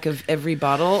the back of every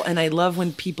bottle, and I love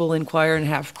when people inquire and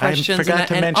have questions. I forgot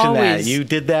to mention that. You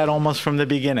did that almost from the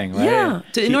beginning, right? Yeah,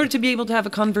 in order to be able to have a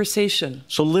conversation.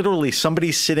 So literally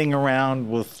somebody's sitting around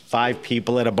with 5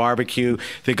 people at a barbecue.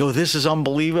 They go, this is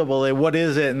unbelievable. What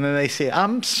is it? And then they say,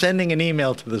 I'm sending an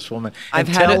email to this woman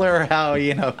and tell her how.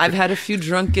 I've had a few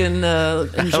drunken,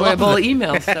 enjoyable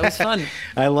emails. That was fun.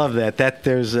 I love that.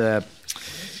 There's a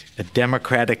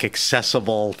democratic,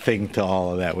 accessible thing to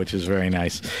all of that, which is very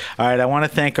nice. All right, I want to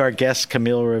thank our guest,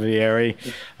 Camille Riviere.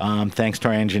 Thanks to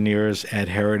our engineers at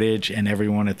Heritage and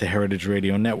everyone at the Heritage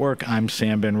Radio Network. I'm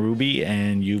Sam Ben Ruby,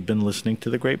 and you've been listening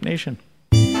to The Grape Nation.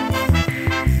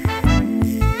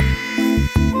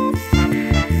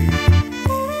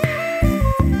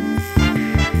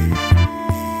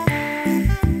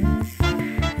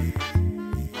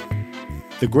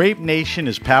 The Grape Nation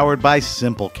is powered by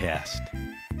Simplecast.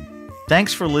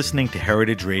 Thanks for listening to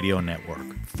Heritage Radio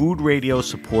Network, food radio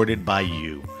supported by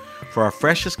you. For our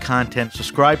freshest content,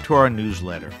 subscribe to our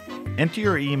newsletter. Enter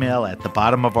your email at the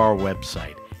bottom of our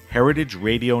website,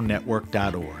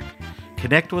 heritageradionetwork.org.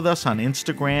 Connect with us on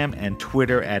Instagram and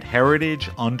Twitter at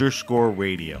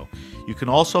heritage_radio. You can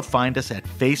also find us at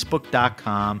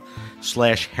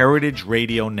facebook.com/Heritage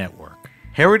Radio Network.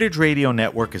 Heritage Radio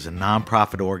Network is a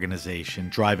nonprofit organization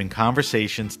driving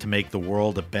conversations to make the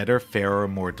world a better, fairer,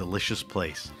 more delicious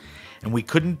place. And we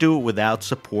couldn't do it without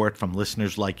support from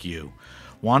listeners like you.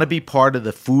 Want to be part of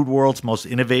the food world's most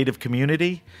innovative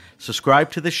community?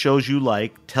 Subscribe to the shows you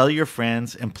like, tell your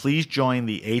friends, and please join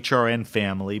the HRN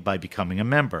family by becoming a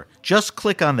member. Just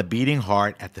click on the beating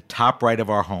heart at the top right of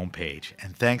our homepage.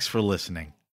 And thanks for listening.